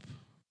woken up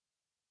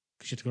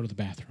because you have to go to the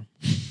bathroom.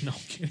 No, I'm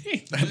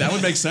kidding. That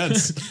would make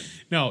sense.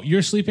 No,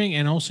 you're sleeping,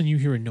 and all of a sudden you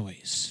hear a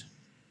noise.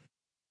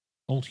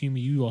 Old Hume,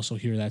 you also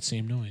hear that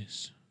same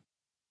noise.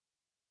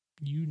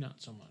 You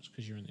not so much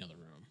because you're in the other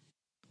room.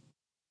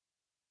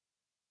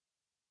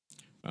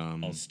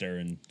 I'll stare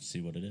and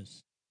see what it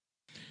is.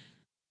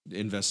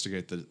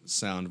 Investigate the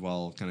sound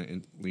while kind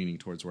of leaning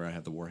towards where I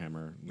have the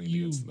warhammer leaned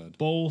You against the bed.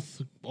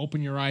 both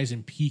open your eyes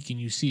and peek, and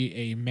you see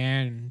a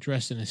man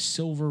dressed in a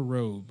silver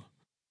robe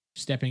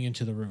stepping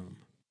into the room.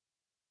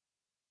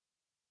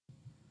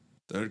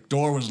 The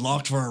door was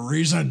locked for a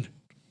reason.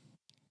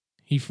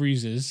 He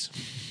freezes.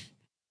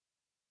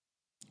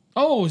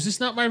 Oh, is this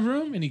not my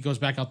room? And he goes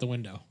back out the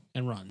window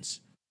and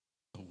runs.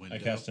 A window. I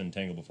cast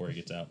Entangle before he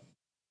gets out.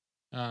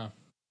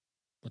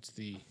 What's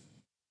the...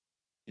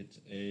 It's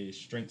a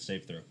strength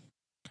save throw.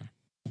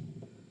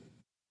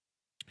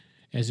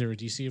 Is there a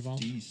DC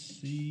involved?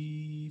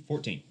 DC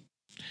 14.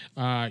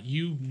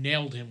 You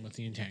nailed him with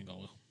the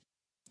entangle.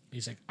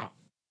 He's like, ah.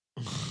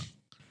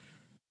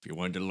 If you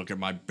wanted to look at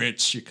my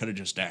bits, you could have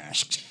just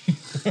asked.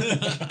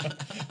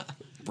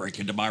 Break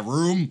into my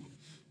room.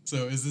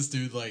 So is this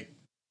dude like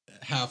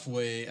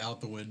halfway out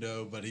the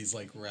window, but he's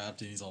like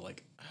wrapped and he's all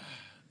like,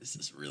 this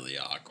is really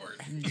awkward.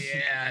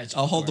 Yeah. It's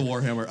I'll hold the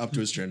warhammer up to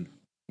his chin.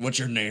 What's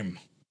your name?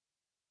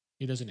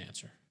 He doesn't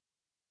answer.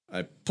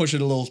 I push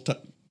it a little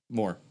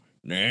more.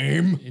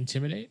 Name?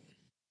 Intimidate?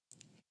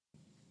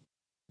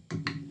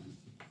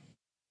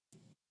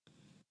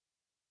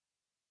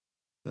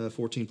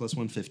 14 plus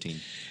 1, 15.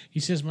 He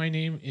says, my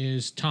name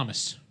is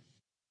Thomas.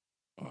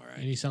 All And right.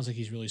 he sounds like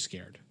he's really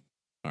scared.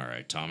 All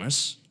right,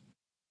 Thomas.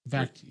 In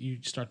fact, you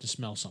start to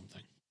smell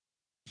something.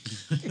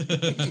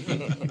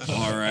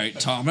 All right,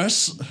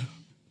 Thomas.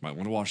 Might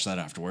want to wash that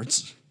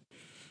afterwards.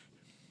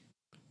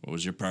 What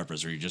was your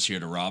purpose? Are you just here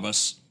to rob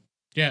us?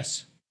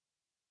 Yes.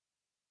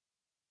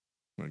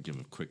 I'm going to give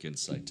a quick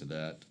insight to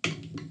that.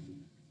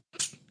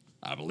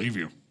 I believe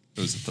you.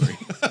 It was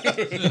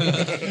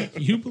a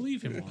 3. You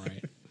believe him, all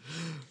right.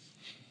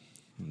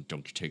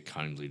 Don't you take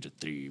kindly to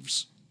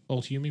thieves.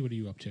 Old Hume, what are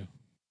you up to?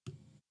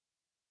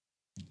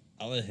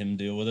 I'll let him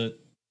deal with it.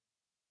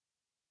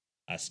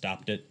 I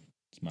stopped it.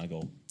 It's my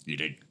goal. You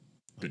did.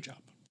 Good job.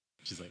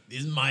 She's like,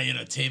 this is my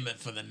entertainment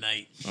for the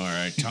night. All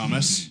right,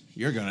 Thomas.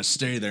 You're going to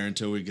stay there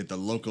until we get the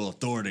local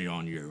authority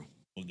on you.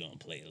 We're going to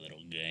play a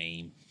little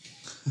game.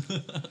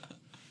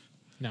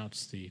 Now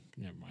it's the...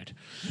 Never mind.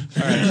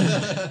 All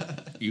right.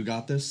 You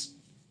got this?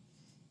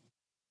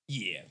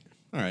 Yeah.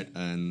 All right.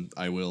 And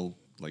I will,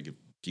 like, if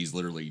he's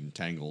literally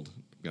entangled,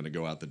 going to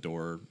go out the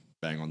door,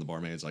 bang on the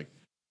barmaid. It's like,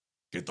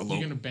 get the You're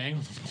local... going to bang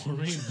on the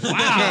boarding?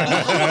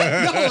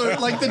 Wow. No,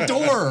 like the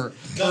door.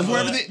 Or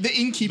whoever the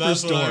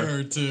innkeeper's That's what I door.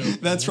 heard too.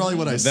 That's probably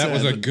what I said. That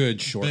was a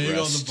good short Bang on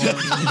rest.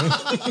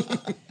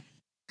 the bar.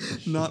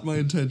 Not my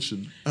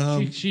intention.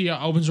 She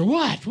opens her.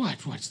 What?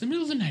 It's the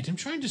middle of the night. I'm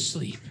trying to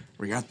sleep.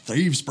 We got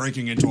thieves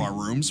breaking into our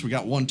rooms. We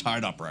got one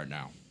tied up right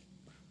now.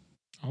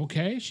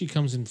 Okay. She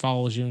comes and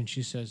follows you, and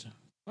she says,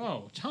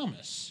 oh,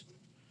 Thomas.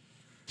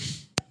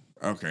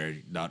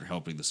 Okay, not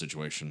helping the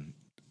situation.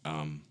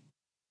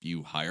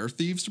 You hire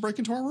thieves to break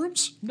into our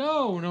rooms?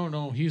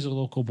 No. He's a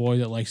local boy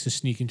that likes to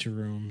sneak into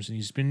rooms, and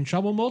he's been in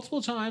trouble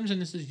multiple times,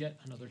 and this is yet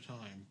another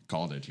time.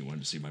 Called it. You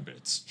wanted to see my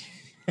bits.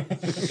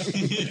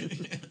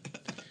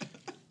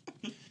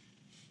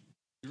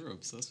 You're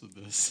obsessed with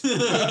this.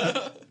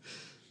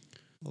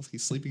 Well,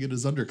 he's sleeping in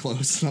his underclothes.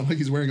 It's not like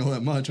he's wearing all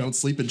that much. I don't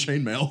sleep in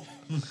chainmail.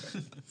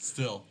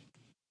 Still.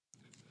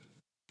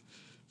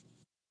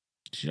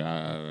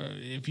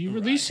 If you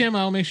release him,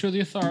 I'll make sure the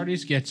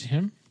authorities get to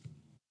him.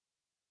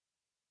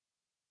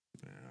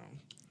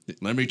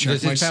 Let me check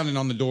Does my his pounding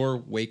on the door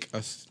wake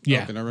us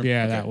Yeah, up in our room?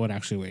 yeah, Okay. that would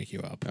actually wake you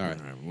up. All right.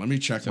 All right, well, let me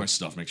check my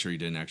stuff. Make sure you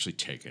didn't actually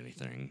take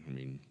anything. I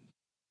mean,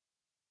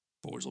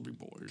 boys will be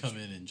boys. Come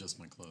in just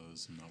my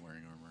clothes. I'm not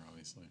wearing armor,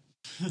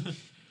 obviously.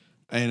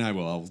 And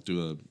I'll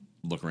do a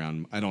look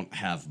around. I don't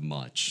have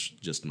much,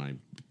 just my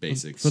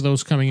basics. For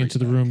those coming into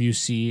the room, you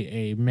see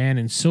a man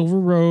in silver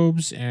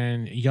robes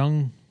and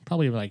young,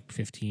 probably like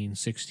 15,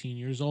 16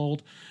 years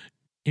old,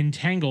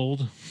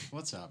 entangled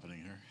What's happening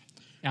here?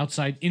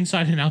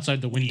 inside and outside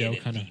the window,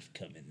 kind of.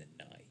 Come in the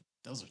night.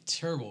 Those are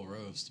terrible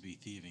robes to be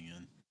thieving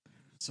in.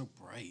 So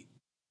bright.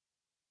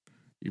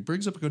 He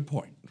brings up a good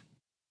point.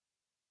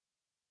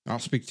 I'll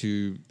speak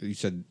to, you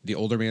said the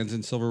older man's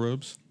in silver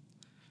robes?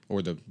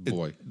 Or the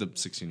boy? The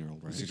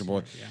 16-year-old, right? 16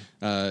 boy.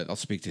 Yeah. I'll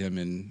speak to him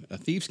in a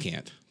thieves'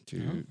 cant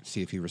to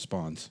see if he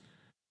responds.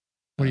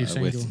 What are you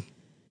saying to with, him?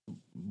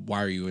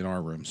 why are you in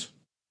our rooms?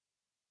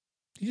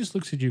 He just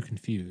looks at you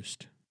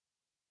confused.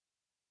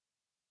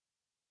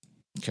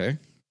 Okay.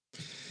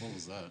 What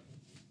was that?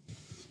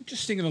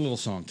 just singing a little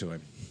song to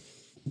him.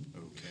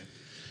 Okay.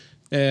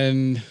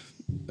 And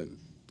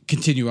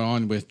continue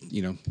on with,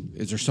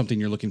 is there something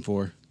you're looking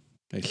for?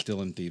 He's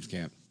still in Thieves'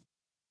 Camp.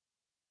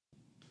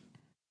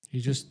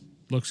 He just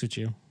looks at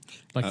you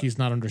like he's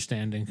not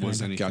understanding.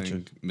 Was kinda.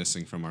 anything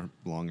missing from our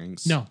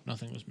belongings? No,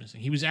 nothing was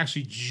missing. He was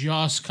actually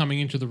just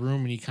coming into the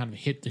room and he kind of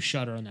hit the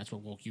shutter, and that's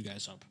what woke you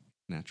guys up.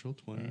 Natural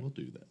 20 will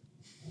do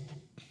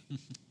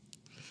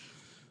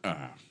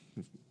that.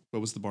 What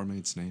was the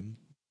barmaid's name?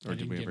 Or I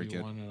did didn't we give ever you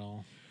get? one at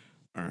all.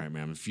 All right,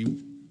 ma'am. If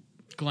you,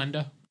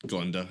 Glenda.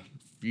 Glenda,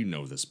 if you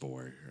know this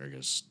boy, I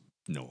guess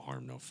no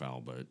harm, no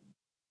foul, but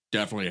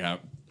definitely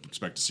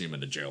expect to see him in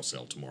the jail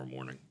cell tomorrow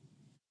morning.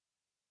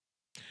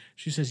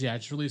 She says, yeah,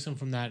 just release him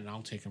from that and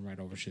I'll take him right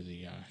over to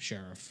the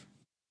sheriff.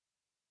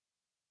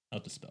 I'll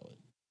dispel it.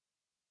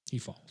 He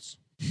falls.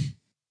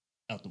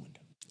 Out the window.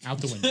 Out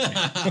the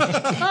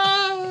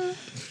window.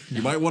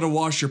 You might want to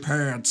wash your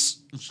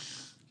pants.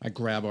 I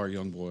grab our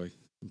young boy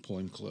and pull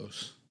him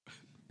close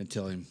and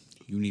tell him,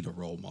 you need a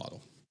role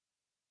model.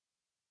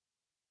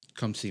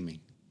 Come see me.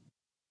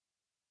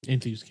 In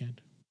Thieves'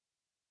 Camp.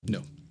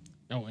 No,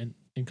 Oh, in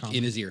common.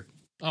 in his ear.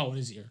 Oh, in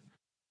his ear.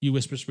 You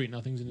whisper sweet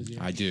nothings in his ear.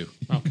 I do.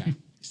 Okay.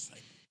 He's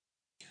like,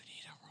 you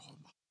need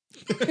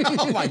a role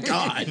model. Oh my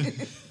god.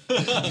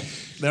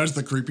 That's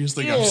the creepiest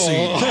thing I've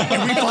seen.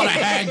 And we fought a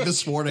hag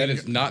this morning. That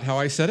is not how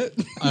I said it.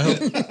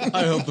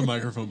 I hope the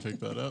microphone picked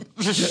that up.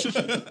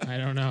 I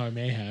don't know. It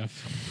may have.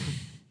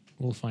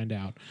 We'll find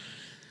out.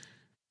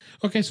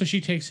 Okay, so she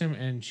takes him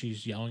and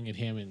she's yelling at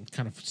him and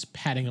kind of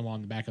patting him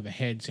on the back of the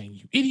head, saying,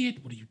 "You idiot!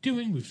 What are you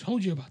doing? We've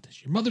told you about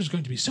this. Your mother's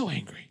going to be so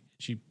angry."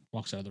 She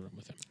walks out of the room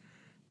with him.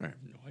 I have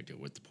no idea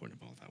what the point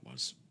of all that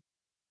was.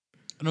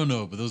 I don't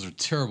know, but those are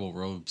terrible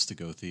robes to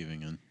go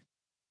thieving in.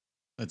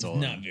 That's all.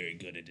 Not very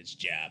good at his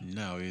job.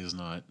 No, he is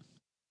not.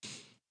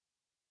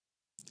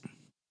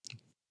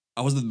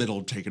 I was in the middle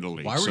of taking a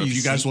leak, Why were so you if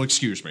you guys sing- will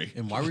excuse me.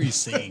 And why were you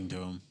singing to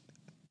him?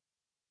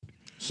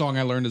 Song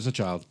I learned as a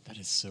child. That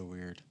is so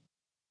weird.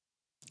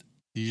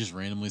 Do you just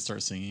randomly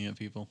start singing at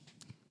people?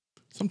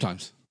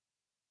 Sometimes.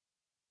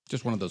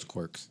 Just one of those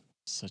quirks.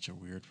 Such a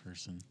weird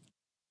person.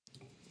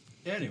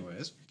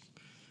 Anyways,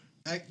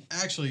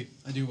 actually,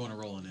 I do want to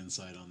roll an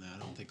insight on that. I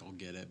don't think I'll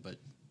get it, but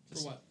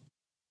just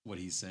what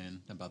he's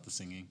saying about the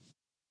singing.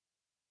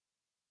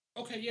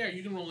 Okay, yeah,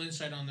 you can roll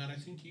insight on that. I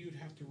think you'd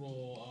have to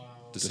roll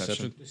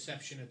Deception.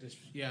 deception at this.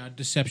 Yeah,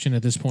 deception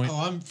at this point. Oh,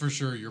 I'm for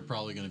sure you're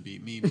probably going to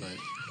beat me, but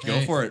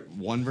Go for it.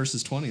 1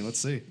 versus 20. Let's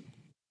see.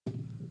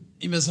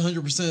 You miss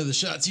 100% of the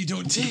shots you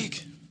don't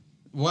take.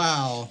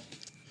 Wow.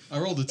 I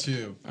rolled a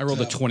 2. I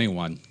rolled a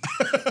 21.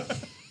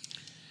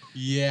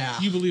 Yeah.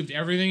 You believed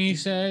everything he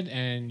said,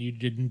 and you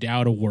didn't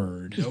doubt a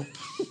word. Nope.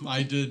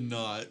 I did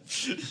not.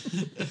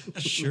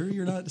 Sure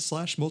you're not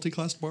 /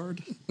 multi-class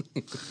bard?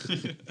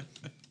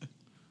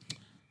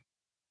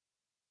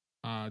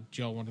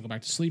 Joe, want to go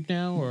back to sleep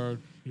now, or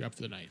you up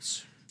for the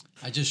nights?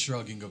 I just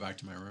shrug and go back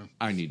to my room.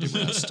 I need to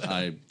rest.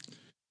 I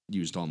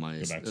used all my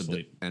Go back to the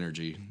sleep.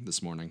 energy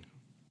this morning.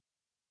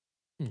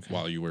 Okay.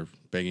 While you were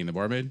banging the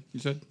barmaid, you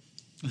said?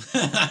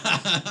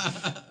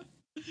 I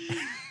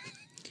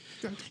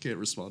can't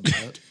respond to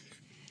that.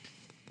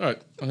 All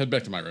right, I'll head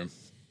back to my room.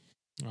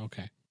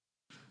 Okay.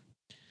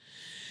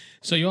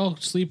 So you all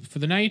sleep for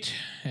the night,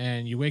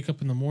 and you wake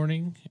up in the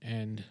morning,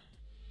 and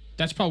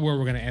that's probably where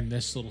we're going to end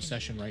this little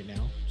session right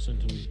now, so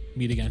until we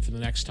meet again for the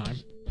next time.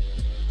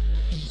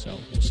 So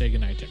we'll say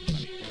goodnight to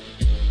everybody.